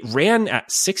ran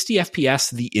at 60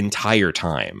 FPS the entire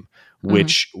time,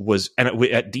 which was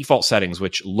at default settings,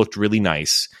 which looked really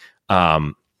nice.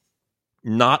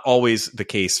 Not always the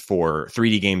case for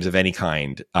 3D games of any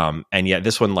kind. And yet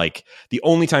this one, like the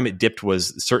only time it dipped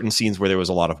was certain scenes where there was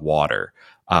a lot of water.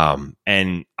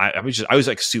 And I was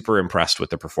like super impressed with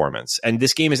the performance. And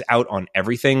this game is out on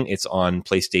everything. It's on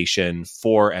PlayStation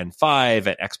 4 and 5,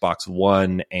 at Xbox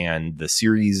One and the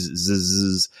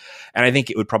Series. And I think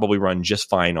it would probably run just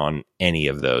fine on any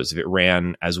of those. If it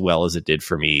ran as well as it did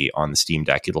for me on the Steam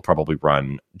Deck, it'll probably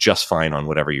run just fine on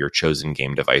whatever your chosen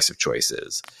game device of choice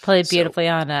is. Played beautifully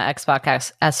on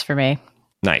Xbox S for me.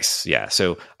 Nice. Yeah.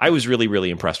 So I was really,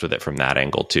 really impressed with it from that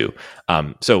angle too.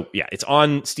 So yeah, it's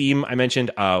on Steam. I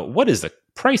mentioned, what is the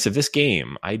price of this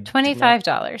game? $25.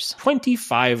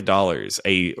 $25,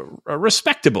 a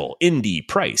respectable indie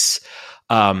price.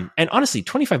 And honestly,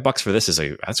 $25 for this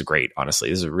that's a great, honestly,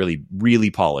 this is a really,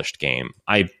 really polished game.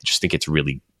 I just think it's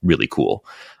really, really cool.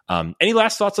 Any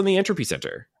last thoughts on the Entropy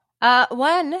Centre?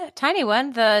 One tiny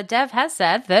one. The dev has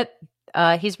said that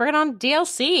he's working on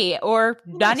DLC, or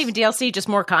not even DLC, just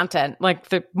more content, like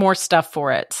more stuff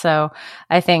for it. So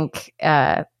I think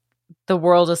the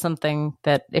world is something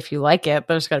that if you like it,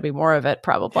 there's got to be more of it,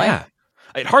 probably. Yeah,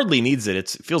 it hardly needs it. It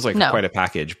feels like quite a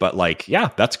package, but like, yeah,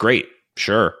 that's great.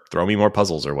 Sure, throw me more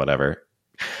puzzles or whatever.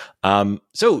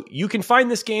 So you can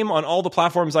find this game on all the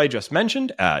platforms I just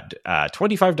mentioned at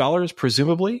 $25,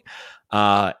 presumably.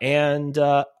 And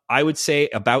I would say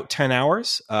about 10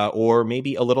 hours or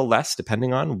maybe a little less,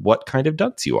 depending on what kind of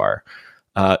dunce you are.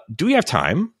 Do we have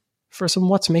time for some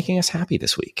What's Making Us Happy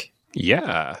this week?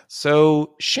 Yeah.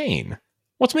 So, Shane,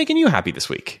 what's making you happy this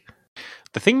week?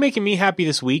 The thing making me happy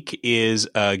this week is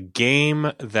a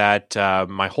game that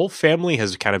my whole family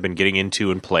has kind of been getting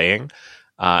into and playing.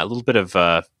 A little bit of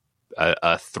a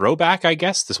throwback, I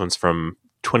guess. This one's from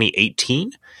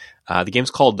 2018. The game's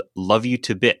called Love You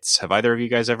to Bits. Have either of you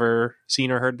guys ever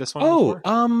seen or heard this one before?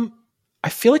 I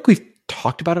feel like we've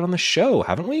talked about it on the show,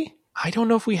 haven't we? I don't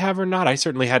know if we have or not. I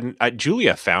certainly hadn't.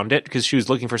 Julia found it because she was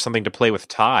looking for something to play with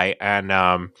Ty,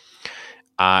 and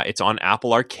it's on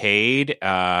Apple Arcade.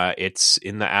 It's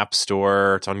in the App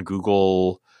Store. It's on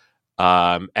Google,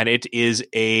 and it is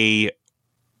a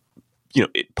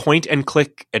point and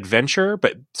click adventure.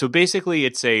 But so basically,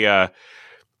 it's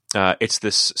it's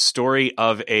this story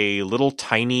of a little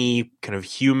tiny kind of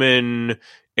human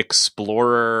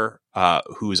explorer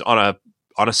who's on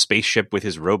a spaceship with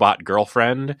his robot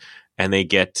girlfriend, and they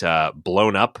get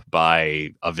blown up by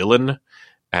a villain,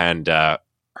 and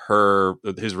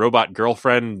his robot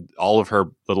girlfriend, all of her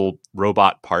little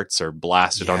robot parts are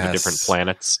blasted onto different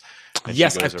planets.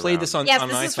 Yes, I've played this on. Yes, on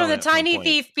this is from the Tiny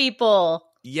Thief people.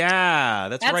 Yeah,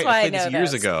 that's right. I played this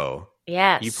years ago.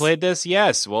 Yes, you played this.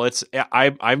 Yes, well,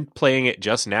 I'm playing it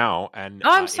just now, and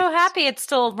I'm so happy it's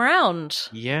still around.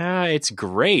 Yeah, it's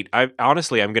great. I'm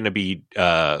going to be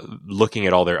looking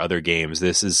at all their other games.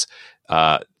 This is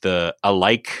the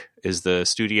Alike is the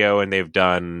studio, and they've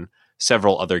done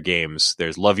several other games.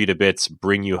 There's Love You to Bits,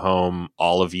 Bring You Home,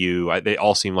 All of You. They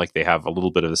all seem like they have a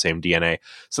little bit of the same DNA.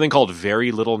 Something called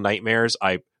Very Little Nightmares.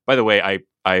 By the way,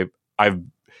 I've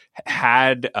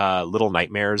had Little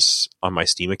Nightmares on my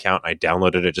Steam account. I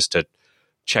downloaded it just to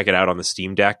check it out on the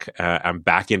Steam Deck. I'm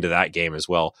back into that game as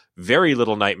well. Very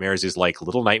Little Nightmares is like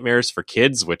Little Nightmares for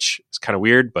kids, which is kind of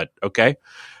weird, but okay.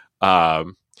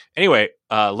 Anyway,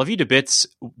 Love You to Bits.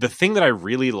 The thing that I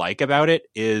really like about it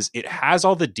is it has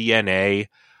all the DNA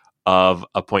of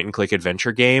a point and click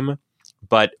adventure game,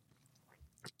 but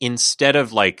instead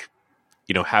of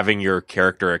having your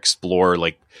character explore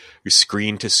like your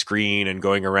screen to screen and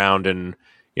going around and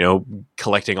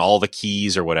collecting all the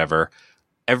keys or whatever,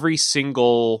 every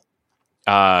single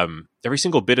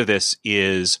bit of this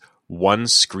is one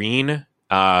screen,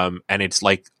 and it's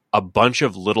like a bunch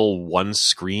of little one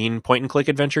screen point and click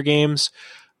adventure games,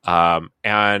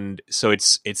 and so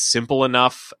it's simple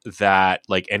enough that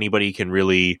like anybody can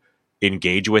really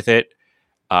engage with it.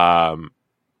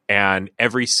 And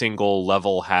every single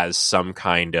level has some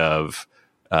kind of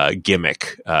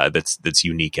gimmick that's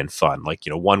unique and fun. Like,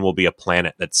 one will be a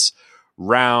planet that's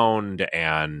round,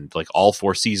 and like all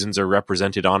four seasons are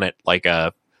represented on it, like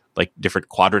different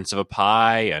quadrants of a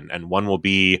pie, and one will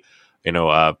be,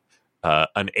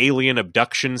 an alien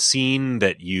abduction scene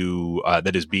that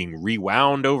that is being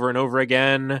rewound over and over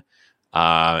again,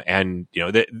 and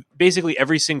basically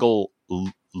every single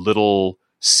little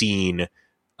scene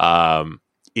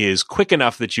is quick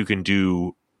enough that you can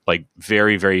do like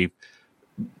very, very.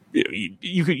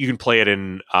 You can play it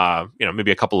in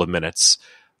maybe a couple of minutes,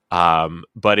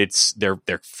 but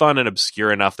they're fun and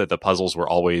obscure enough that the puzzles were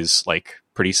always like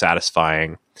pretty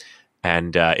satisfying,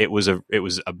 and it was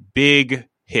a big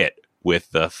hit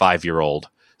with the 5-year-old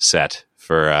set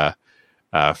for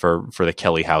the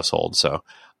Kelly household. So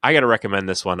I got to recommend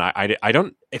this one. I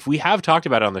don't, if we have talked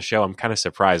about it on the show, I'm kind of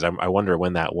surprised. I wonder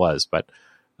when that was, but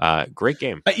great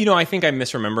game. I think I'm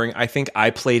misremembering. I think I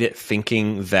played it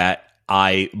thinking that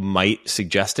I might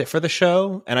suggest it for the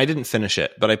show, and I didn't finish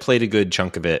it, but I played a good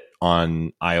chunk of it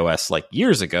on iOS like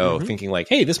years ago, thinking like,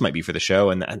 hey, this might be for the show.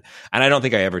 And I don't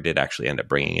think I ever did actually end up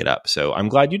bringing it up. So I'm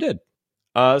glad you did.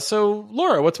 So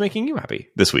Laura, what's making you happy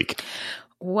this week?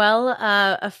 Well,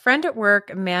 a friend at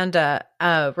work, Amanda,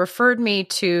 referred me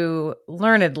to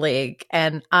Learned League,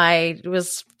 and I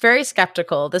was very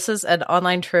skeptical. This is an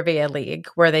online trivia league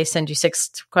where they send you 6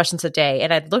 questions a day.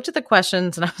 And I looked at the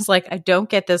questions and I was like, I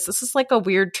don't get this. This is like a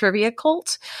weird trivia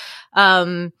cult.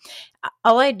 All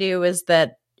I knew is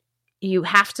that you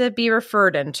have to be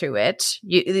referred into it.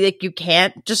 You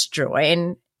can't just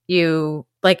join. You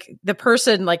like the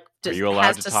person like are you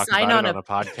allowed has to talk sign about on it on a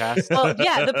podcast? Well,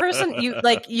 yeah, the person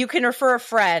you can refer a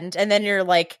friend, and then you're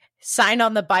like sign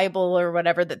on the Bible or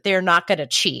whatever that they're not going to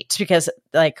cheat because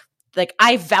like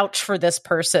I vouch for this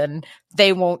person,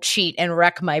 they won't cheat and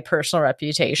wreck my personal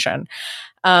reputation.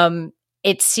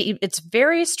 It's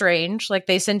very strange. Like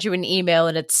they send you an email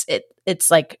and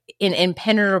it's like an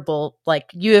impenetrable, like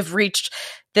you have reached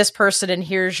this person and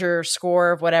here's your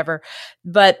score of whatever.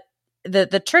 But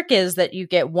the trick is that you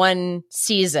get one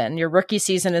season. Your rookie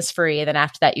season is free, and then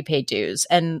after that you pay dues.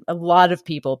 And a lot of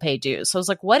people pay dues. So I was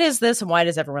like, what is this and why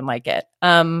does everyone like it?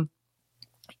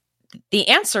 The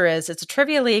answer is it's a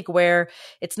trivia league where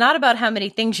it's not about how many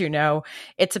things you know.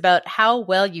 It's about how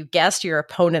well you guessed your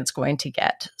opponent's going to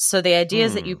get. So the idea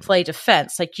is that you play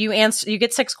defense. Like you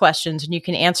get 6 questions and you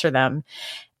can answer them.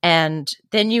 And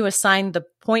then you assign the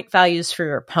point values for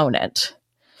your opponent.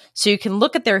 So you can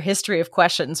look at their history of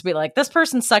questions, be like, this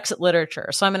person sucks at literature.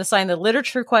 So I'm going to assign the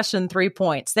literature question 3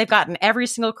 points. They've gotten every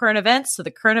single current event. So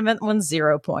the current event one's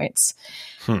 0 points.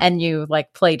 And you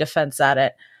like play defense at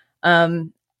it.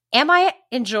 Am I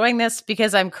enjoying this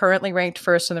because I'm currently ranked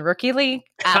first in the rookie league?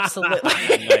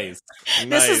 Absolutely.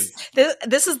 Nice.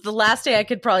 This is the last day I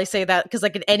could probably say that, because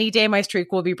like any day my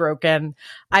streak will be broken.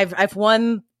 I've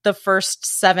won the first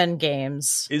 7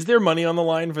 games. Is there money on the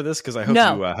line for this? Because I hope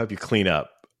No. hope you clean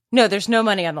up. No, there's no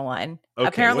money on the line. Okay,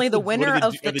 Apparently, the winner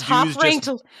of the top ranked.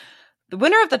 The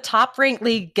winner of the top ranked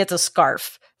league gets a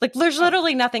scarf. Like there's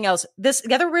literally nothing else.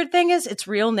 The other weird thing is it's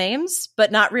real names,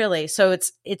 but not really. So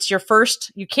it's your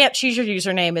first, you can't choose your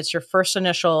username. It's your first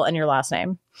initial and your last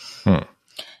name.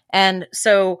 And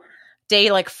so day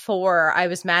like 4, I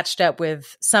was matched up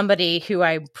with somebody who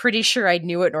I'm pretty sure I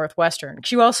knew at Northwestern.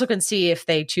 You also can see if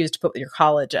they choose to put your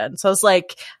college in. So I was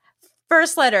like,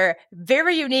 first letter,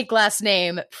 very unique last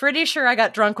name. Pretty sure I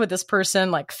got drunk with this person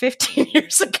like 15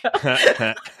 years ago.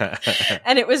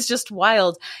 And it was just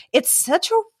wild. It's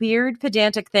such a weird,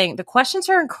 pedantic thing. The questions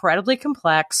are incredibly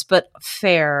complex, but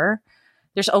fair.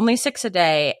 There's only 6 a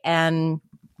day. And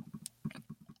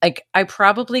like, I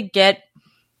probably get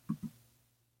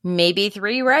maybe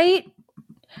 3 right.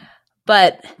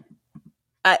 But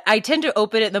I tend to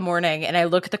open it in the morning and I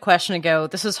look at the question and go,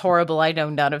 this is horrible. I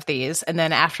know none of these. And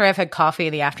then after I've had coffee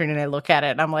in the afternoon, I look at it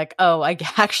and I'm like, oh, I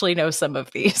actually know some of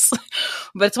these.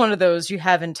 But it's one of those I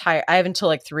have until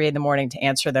like 3 in the morning to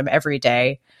answer them every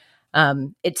day.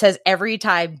 It says every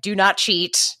time, do not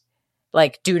cheat,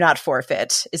 like do not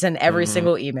forfeit is in every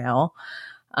single email.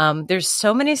 There's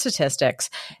so many statistics.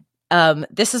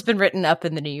 This has been written up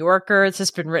in the New Yorker. This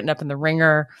has been written up in the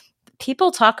Ringer.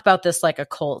 People talk about this like a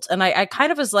cult. And I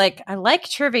kind of was like, I like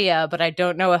trivia, but I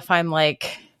don't know if I'm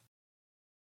like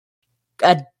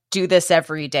a do this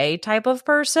every day type of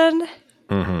person.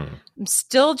 I'm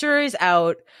still jury's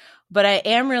out, but I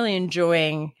am really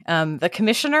enjoying. The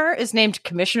commissioner is named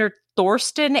Commissioner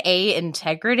Thorsten A.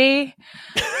 Integrity.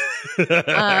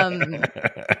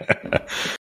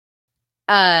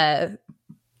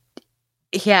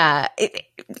 Yeah,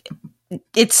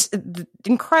 it's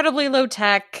incredibly low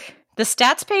tech. The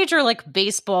stats page are like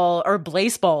baseball or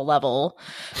baseball level.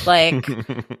 Like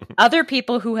other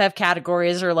people who have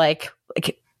categories are like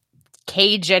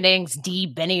K Jennings,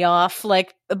 D Benioff,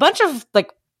 like a bunch of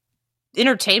like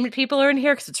entertainment people are in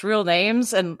here because it's real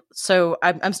names. And so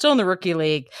I'm still in the rookie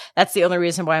league. That's the only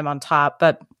reason why I'm on top.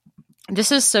 But this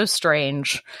is so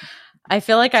strange. I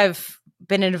feel like I've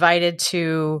been invited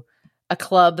to a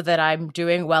club that I'm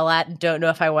doing well at and don't know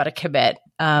if I want to commit.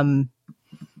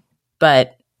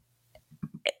 But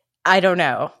I don't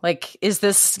know. Like, is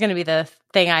this going to be the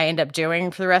thing I end up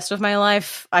doing for the rest of my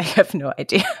life? I have no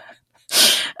idea.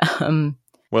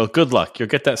 Well, good luck. You'll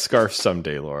get that scarf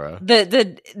someday, Laura.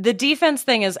 The defense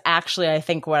thing is actually, I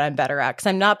think, what I'm better at, because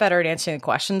I'm not better at answering the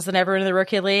questions than everyone in the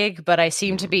rookie league, but I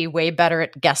seem to be way better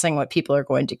at guessing what people are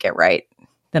going to get right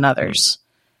than others.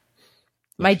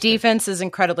 My defense is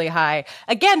incredibly high.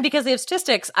 Again, because they have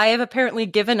statistics, I have apparently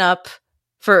given up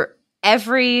for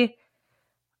every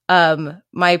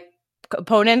my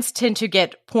opponents tend to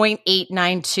get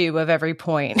 0.892 of every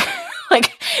point,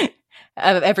 like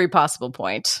of every possible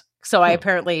point. So I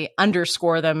apparently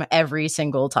underscore them every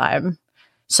single time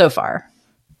so far.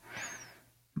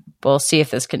 We'll see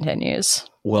if this continues.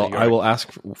 Well, I will ask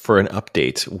for an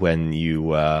update when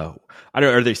you. I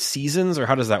don't know. Are there seasons, or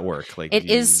how does that work? Like it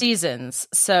is seasons.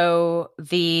 So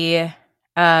the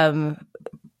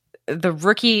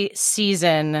rookie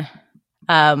season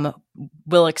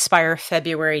will expire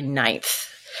February 9th.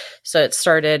 So it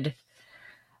started.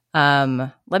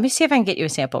 Let me see if I can get you a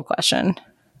sample question.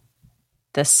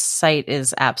 This site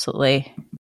is absolutely.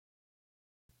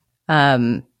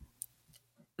 It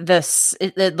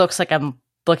looks like I'm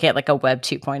looking at like a Web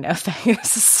 2.0 thing.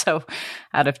 This is so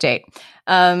out of date.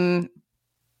 The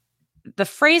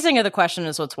phrasing of the question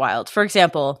is what's wild. For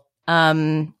example,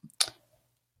 in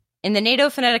the NATO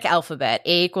phonetic alphabet,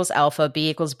 A equals alpha, B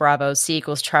equals bravo, C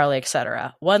equals Charlie,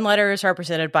 etc. One letter is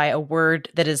represented by a word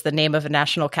that is the name of a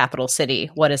national capital city.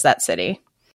 What is that city?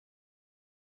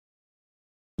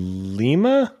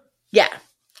 Lima? Yeah.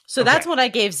 So Okay. that's what I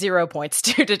gave 0 points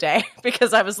to today,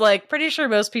 because I was like, pretty sure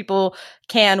most people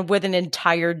can, with an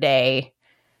entire day,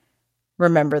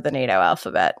 remember the NATO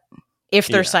alphabet if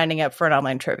they're signing up for an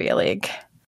online trivia league.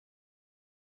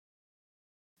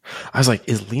 I was like,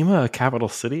 is Lima a capital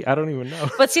city? I don't even know.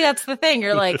 But see, that's the thing.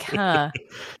 You're like, huh.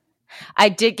 I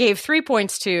gave 3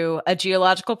 points to a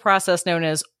geological process known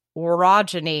as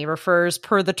orogeny, refers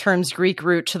per the term's Greek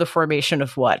root to the formation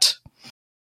of what?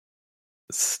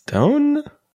 Stone?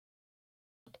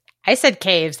 I said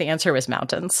caves. The answer was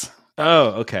mountains.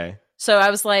 Oh, okay. So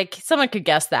I was like, someone could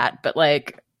guess that, but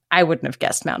like, I wouldn't have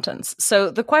guessed mountains.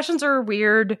 So the questions are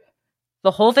weird.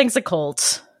 The whole thing's a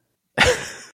cult.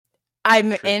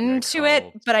 I'm into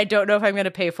it, but I don't know if I'm going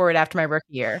to pay for it after my rookie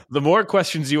year. The more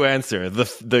questions you answer,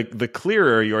 the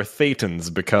clearer your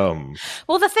thetans become.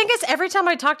 Well, the thing is, every time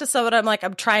I talk to someone, I'm like,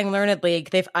 I'm trying Learned League.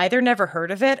 They've either never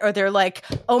heard of it, or they're like,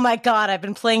 oh my God, I've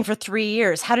been playing for 3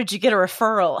 years. How did you get a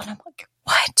referral? And I'm like,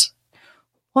 what?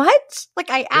 What? Like,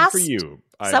 I asked for you.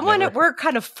 someone at work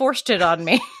kind of forced it on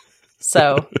me.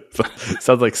 So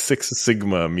sounds like Six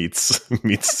Sigma meets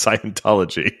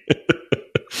Scientology.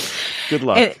 Good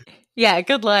luck. Yeah,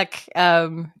 good luck.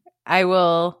 I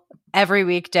will every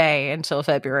weekday until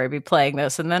February be playing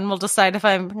this, and then we'll decide if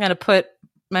I'm going to put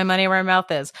my money where my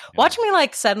mouth is. Watch me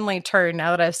like suddenly turn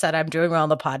now that I've said I'm doing well on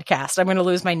the podcast. I'm going to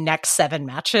lose my next 7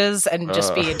 matches and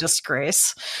just be a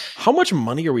disgrace. How much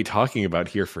money are we talking about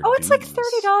here for? Oh, it's like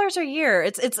 $30 a year.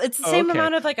 It's the same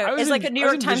amount of like a New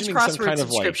York Times crossword kind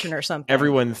of subscription or something.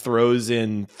 Everyone throws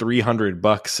in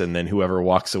 $300 and then whoever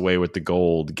walks away with the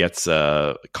gold gets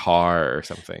a car or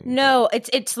something. No,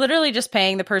 it's literally just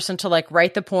paying the person to like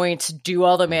write the points, do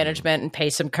all the management, and pay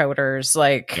some coders.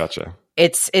 Like, gotcha.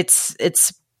 It's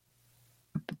it's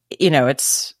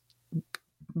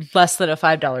less than a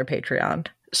 $5 Patreon.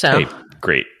 So hey,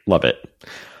 great. Love it.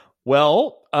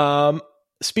 Well,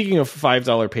 speaking of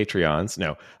 $5 Patreons,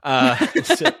 no.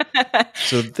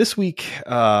 So this week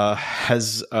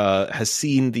has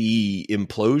seen the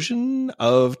implosion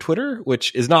of Twitter,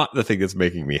 which is not the thing that's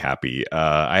making me happy.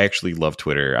 I actually love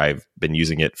Twitter. I've been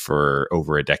using it for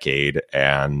over a decade,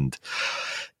 and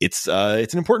it's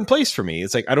an important place for me.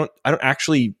 It's like I don't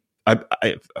actually. As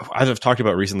I've talked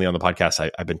about recently on the podcast,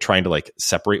 I've been trying to like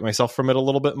separate myself from it a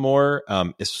little bit more,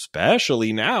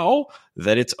 especially now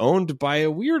that it's owned by a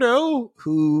weirdo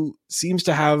who seems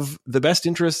to have the best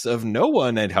interests of no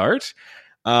one at heart.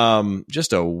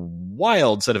 Just a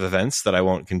wild set of events that I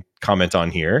won't comment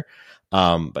on here.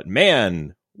 But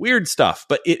man, weird stuff.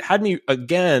 But it had me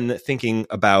again thinking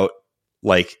about,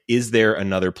 like, is there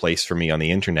another place for me on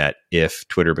the internet if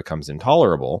Twitter becomes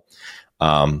intolerable?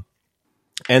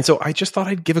 And so I just thought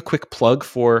I'd give a quick plug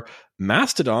for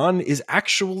Mastodon is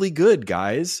actually good,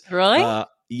 guys. Really?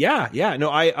 Yeah. No,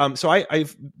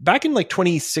 I've back in like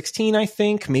 2016, I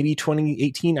think, maybe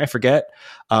 2018, I forget.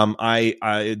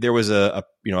 There was a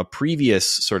previous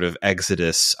sort of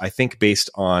exodus, I think, based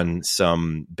on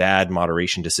some bad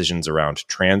moderation decisions around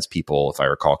trans people, if I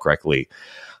recall correctly,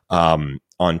 on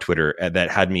Twitter,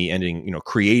 that had me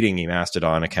creating a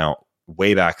Mastodon account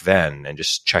way back then and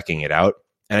just checking it out.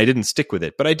 And I didn't stick with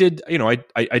it, but I did,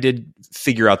 I did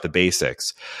figure out the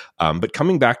basics. But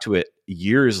coming back to it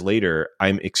years later,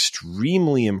 I'm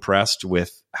extremely impressed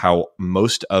with how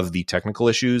most of the technical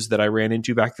issues that I ran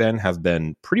into back then have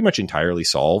been pretty much entirely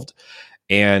solved.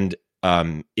 And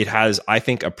it has, I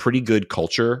think, a pretty good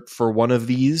culture for one of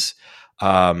these.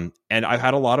 And I've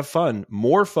had a lot of fun,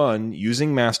 more fun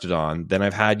using Mastodon than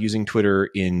I've had using Twitter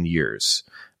in years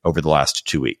over the last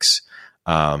 2 weeks.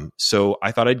 So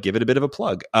I thought I'd give it a bit of a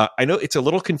plug. I know it's a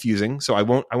little confusing, so I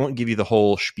won't give you the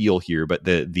whole spiel here, but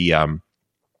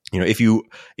if you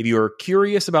are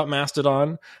curious about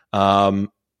Mastodon,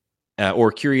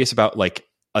 or curious about like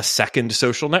a second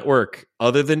social network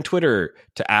other than Twitter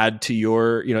to add to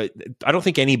your, I don't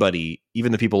think anybody,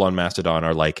 even the people on Mastodon,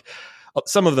 are like,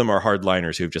 some of them are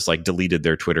hardliners who've just like deleted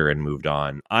their Twitter and moved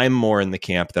on. I'm more in the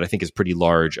camp that I think is pretty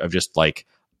large of just like,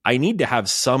 I need to have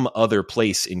some other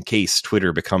place in case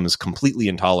Twitter becomes completely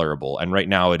intolerable. And right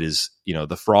now it is,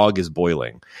 the frog is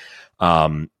boiling.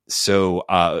 But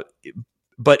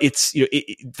it's,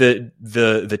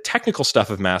 the technical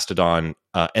stuff of Mastodon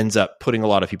ends up putting a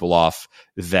lot of people off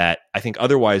that I think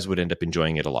otherwise would end up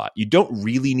enjoying it a lot. You don't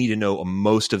really need to know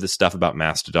most of the stuff about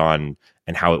Mastodon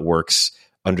and how it works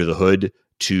under the hood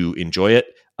to enjoy it.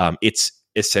 It's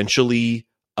essentially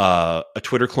a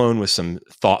Twitter clone with some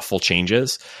thoughtful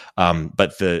changes.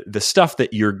 But the stuff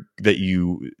that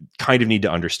you kind of need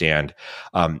to understand,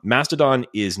 Mastodon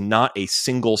is not a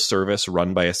single service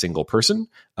run by a single person.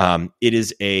 It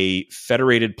is a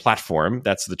federated platform.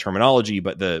 That's the terminology.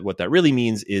 But what that really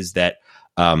means is that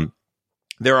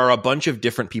there are a bunch of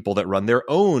different people that run their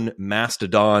own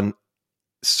Mastodon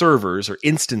servers or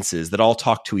instances that all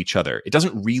talk to each other. It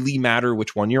doesn't really matter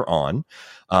which one you're on.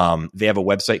 They have a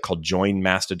website called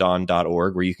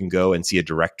joinmastodon.org where you can go and see a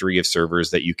directory of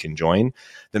servers that you can join.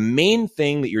 The main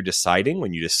thing that you're deciding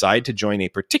when you decide to join a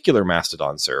particular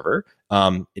Mastodon server,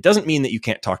 it doesn't mean that you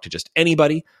can't talk to just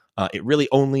anybody. It really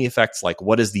only affects like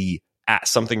what is the at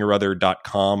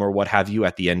somethingorother.com or what have you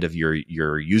at the end of your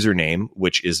username,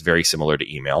 which is very similar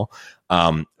to email.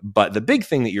 But the big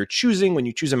thing that you're choosing when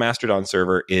you choose a Mastodon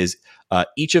server is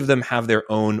each of them have their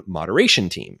own moderation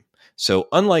team. So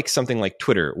unlike something like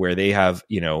Twitter, where they have,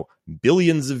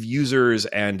 billions of users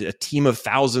and a team of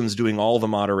thousands doing all the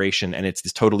moderation, and it's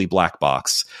this totally black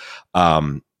box.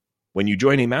 When you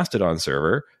join a Mastodon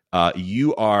server,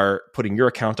 you are putting your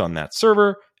account on that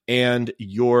server, and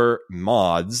your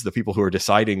mods, the people who are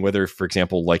deciding whether, for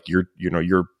example, like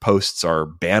your posts are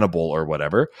bannable or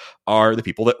whatever, are the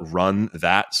people that run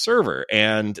that server.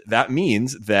 And that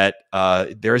means that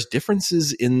there's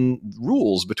differences in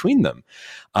rules between them.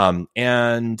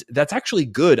 And that's actually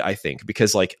good, I think,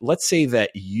 because like, let's say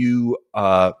that you,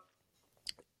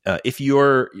 if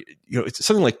you're, it's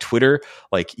something like Twitter,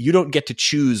 like you don't get to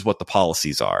choose what the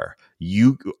policies are.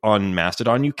 You on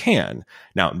Mastodon, you can.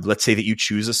 Now, let's say that you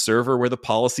choose a server where the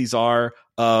policies are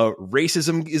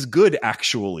racism is good,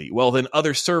 actually. Well, then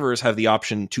other servers have the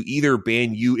option to either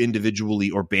ban you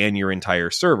individually or ban your entire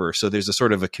server. So there's a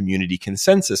sort of a community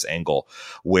consensus angle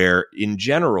where, in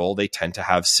general, they tend to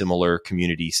have similar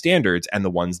community standards, and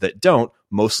the ones that don't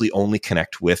mostly only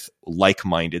connect with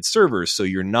like-minded servers. So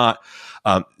you're not,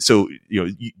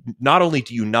 not only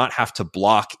do you not have to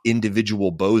block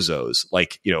individual bozos,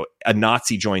 like, a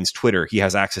Nazi joins Twitter, he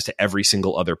has access to every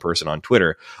single other person on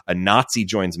Twitter. A Nazi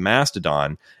joins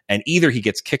Mastodon, and either he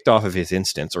gets kicked off of his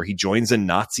instance or he joins a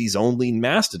Nazis only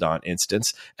Mastodon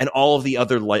instance, and all of the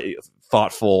other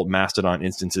thoughtful Mastodon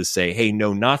instances say, hey,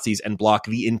 no Nazis, and block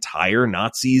the entire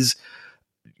Nazis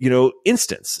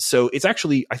instance. So it's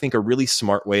actually, I think, a really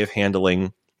smart way of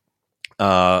handling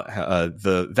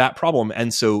that problem.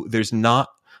 And so there's not,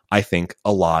 I think,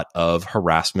 a lot of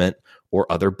harassment or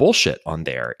other bullshit on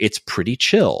there. It's pretty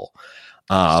chill.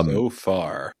 So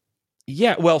far.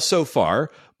 Yeah, well, so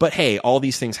far. But hey, all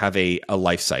these things have a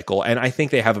life cycle, and I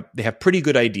think they have pretty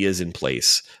good ideas in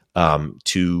place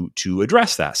to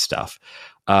address that stuff.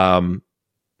 And,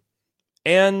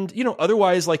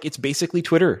 otherwise, like, it's basically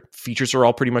Twitter. Features are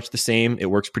all pretty much the same. It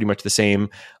works pretty much the same.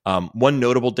 One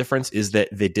notable difference is that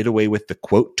they did away with the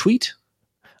quote tweet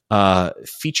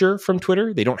feature from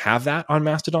Twitter. They don't have that on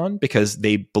Mastodon because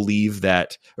they believe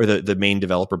that, or the main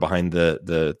developer behind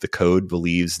the code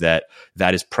believes that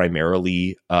is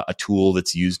primarily a tool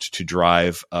that's used to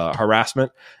drive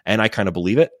harassment. And I kind of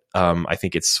believe it. I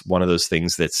think it's one of those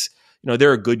things that's,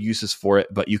 there are good uses for it,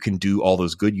 but you can do all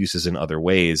those good uses in other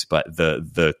ways. But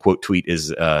the quote tweet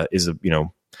is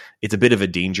it's a bit of a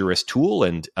dangerous tool,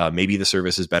 and maybe the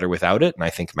service is better without it. And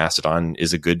I think Mastodon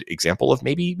is a good example of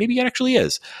maybe it actually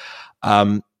is.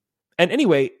 And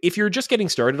anyway, if you're just getting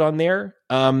started on there,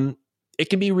 it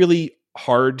can be really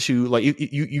hard to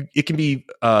it can be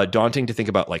daunting to think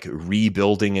about like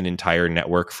rebuilding an entire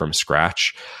network from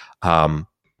scratch.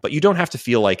 But you don't have to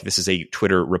feel like this is a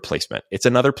Twitter replacement. It's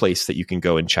another place that you can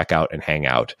go and check out and hang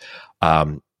out.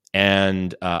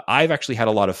 And I've actually had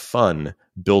a lot of fun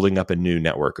building up a new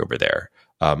network over there,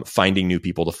 finding new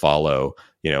people to follow.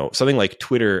 Something like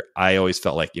Twitter, I always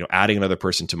felt like, adding another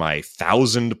person to my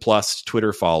 1,000+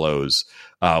 Twitter follows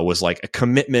was like a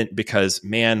commitment because,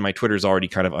 man, my Twitter is already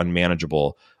kind of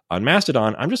unmanageable. On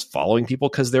Mastodon, I'm just following people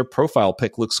because their profile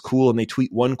pic looks cool and they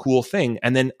tweet one cool thing,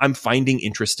 and then I'm finding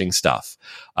interesting stuff.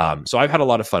 So I've had a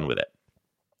lot of fun with it.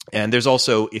 And there's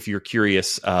also, if you're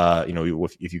curious,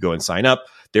 if you go and sign up,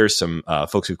 there's some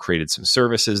folks who've created some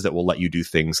services that will let you do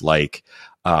things like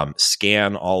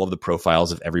scan all of the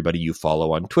profiles of everybody you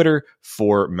follow on Twitter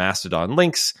for Mastodon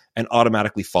links and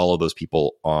automatically follow those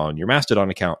people on your Mastodon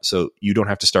account. So you don't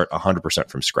have to start 100%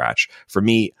 from scratch. For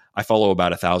me, I follow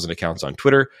about 1,000 accounts on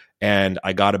Twitter, and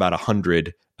I got about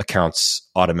 100 accounts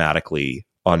automatically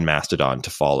on Mastodon to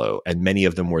follow, and many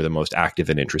of them were the most active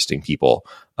and interesting people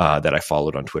that I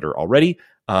followed on Twitter already.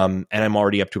 And I'm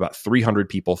already up to about 300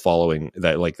 people following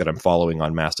that I'm following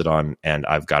on Mastodon, and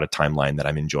I've got a timeline that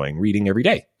I'm enjoying reading every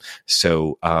day.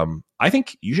 So I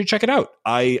think you should check it out.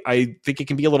 I think it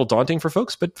can be a little daunting for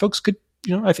folks, but folks could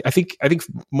I think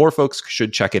more folks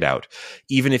should check it out.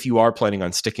 Even if you are planning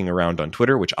on sticking around on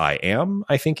Twitter, which I am,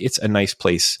 I think it's a nice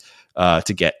place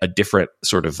to get a different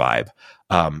sort of vibe.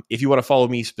 If you want to follow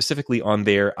me specifically on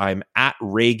there, I'm at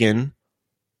Reagan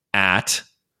at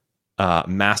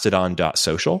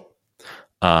mastodon.social.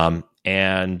 I'll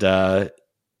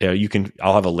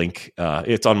have a link.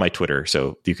 It's on my Twitter,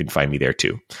 so you can find me there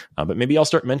too. But maybe I'll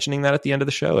start mentioning that at the end of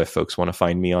the show if folks want to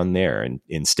find me on there and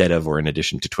instead of or in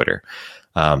addition to Twitter.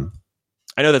 I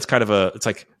know that's kind of a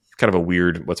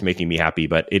weird what's making me happy,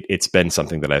 but it's been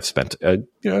something that I've spent a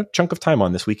chunk of time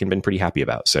on this week and been pretty happy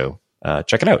about. So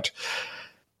check it out.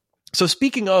 So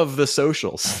speaking of the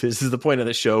socials, this is the point of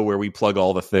the show where we plug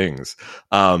all the things.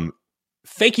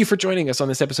 Thank you for joining us on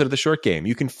this episode of The Short Game.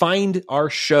 You can find our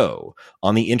show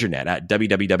on the internet at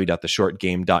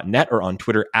www.theshortgame.net or on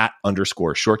Twitter at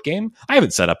 _shortgame. I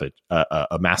haven't set up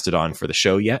a Mastodon for the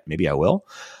show yet. Maybe I will.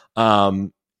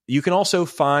 You can also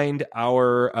find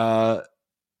our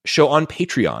show on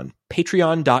Patreon,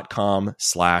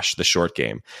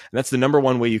 patreon.com/theshortgame. And that's the number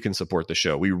one way you can support the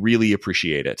show. We really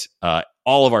appreciate it.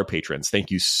 All of our patrons,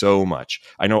 thank you so much.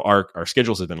 I know our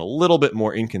schedules have been a little bit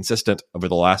more inconsistent over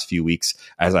the last few weeks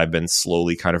as I've been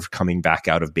slowly kind of coming back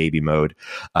out of baby mode.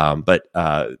 But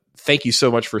thank you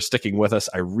so much for sticking with us.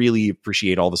 I really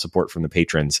appreciate all the support from the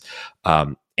patrons.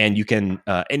 And you can,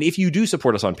 and if you do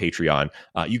support us on Patreon,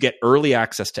 you get early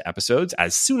access to episodes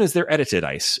as soon as they're edited.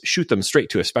 I shoot them straight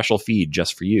to a special feed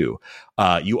just for you.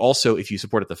 You also, if you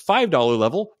support at the $5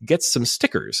 level, get some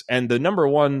stickers. And the number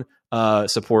one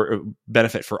support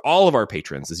benefit for all of our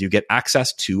patrons is you get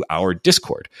access to our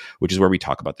Discord, which is where we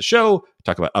talk about the show,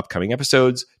 talk about upcoming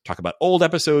episodes, talk about old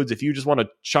episodes. If you just want to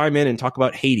chime in and talk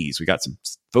about Hades, we got some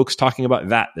folks talking about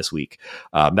that this week,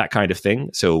 that kind of thing.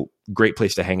 So great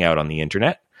place to hang out on the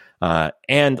internet.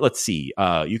 And let's see,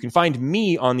 you can find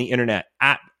me on the internet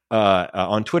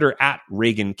on Twitter at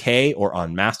Reagan K or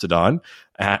on Mastodon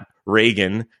at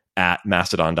Reagan at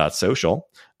mastodon.social.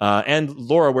 And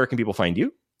Laura, where can people find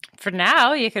you? For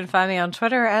now, you can find me on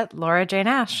Twitter at Laura J.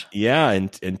 Nash. Yeah,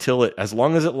 and as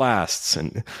long as it lasts,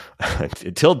 and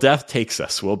until death takes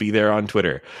us, we'll be there on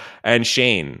Twitter. And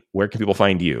Shane, where can people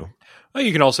find you? Well,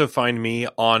 you can also find me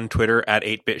on Twitter at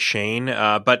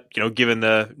 8bitshane. But given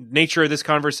the nature of this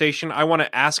conversation, I want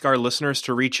to ask our listeners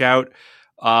to reach out.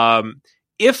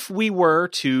 If we were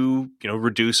to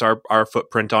reduce our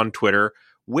footprint on Twitter,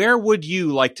 where would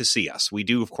you like to see us? We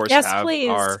do, of course, have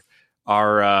please.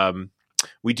 our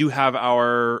we do have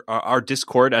our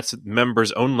Discord. That's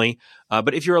members only.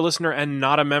 But if you're a listener and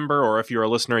not a member, or if you're a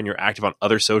listener and you're active on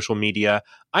other social media,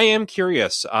 I am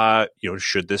curious.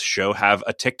 Should this show have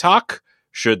a TikTok?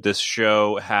 Should this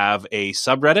show have a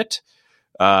subreddit?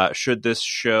 Should this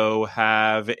show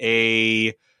have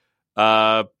a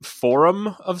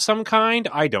forum of some kind?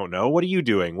 I don't know. What are you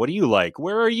doing? What do you like?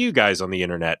 Where are you guys on the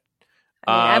internet?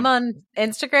 I'm on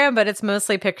Instagram, but it's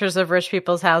mostly pictures of rich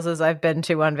people's houses I've been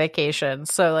to on vacation.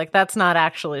 So, that's not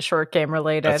actually short game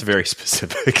related. That's very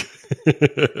specific.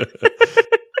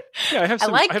 Yeah, I have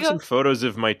some photos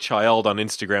of my child on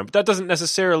Instagram, but that doesn't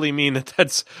necessarily mean that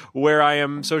that's where I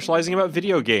am socializing about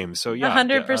video games. So yeah,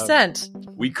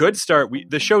 100%. We could start.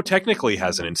 The show technically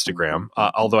has an Instagram,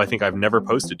 although I think I've never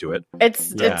posted to it.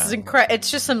 It's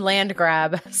just some land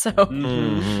grab. So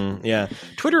yeah,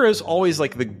 Twitter is always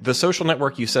like the social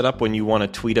network you set up when you want to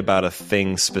tweet about a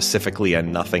thing specifically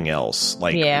and nothing else.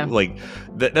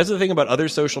 That's the thing about other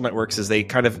social networks is they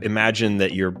kind of imagine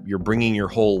that you're bringing your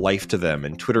whole life to them,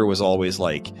 and Twitter was always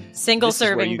like single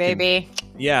serving, baby.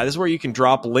 This is where you can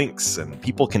drop links and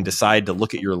people can decide to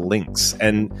look at your links,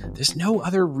 and there's no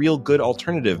other real good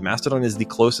alternative. Mastodon is the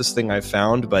closest thing I've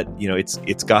found, but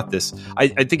it's got this. I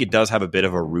think it does have a bit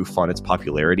of a roof on its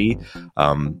popularity.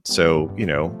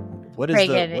 What is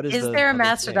Reagan, is there a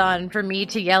Mastodon for me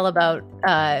to yell about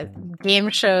game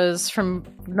shows from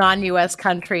non-US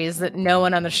countries that no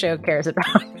one on the show cares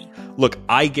about? Look,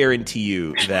 I guarantee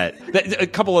you that a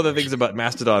couple other things about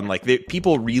Mastodon,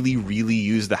 people really, really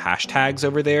use the hashtags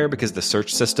over there because the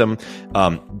search system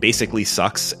basically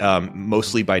sucks,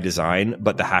 mostly by design,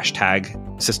 but the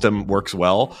hashtag system works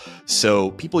well.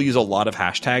 So people use a lot of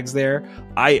hashtags there.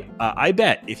 I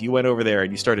bet if you went over there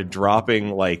and you started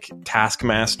dropping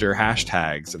Taskmaster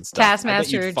hashtags and stuff,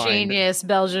 Taskmaster, Genius,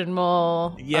 Belgian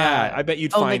Mole. Yeah, I bet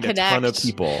you'd find a ton of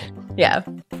people. Yeah.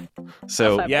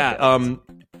 So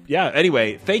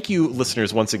anyway, thank you,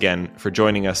 listeners, once again for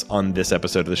joining us on this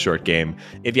episode of The Short Game.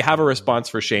 If you have a response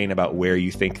for Shane about where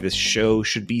you think this show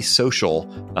should be social,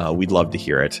 we'd love to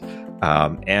hear it.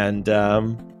 And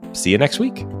see you next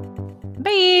week.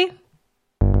 Bye.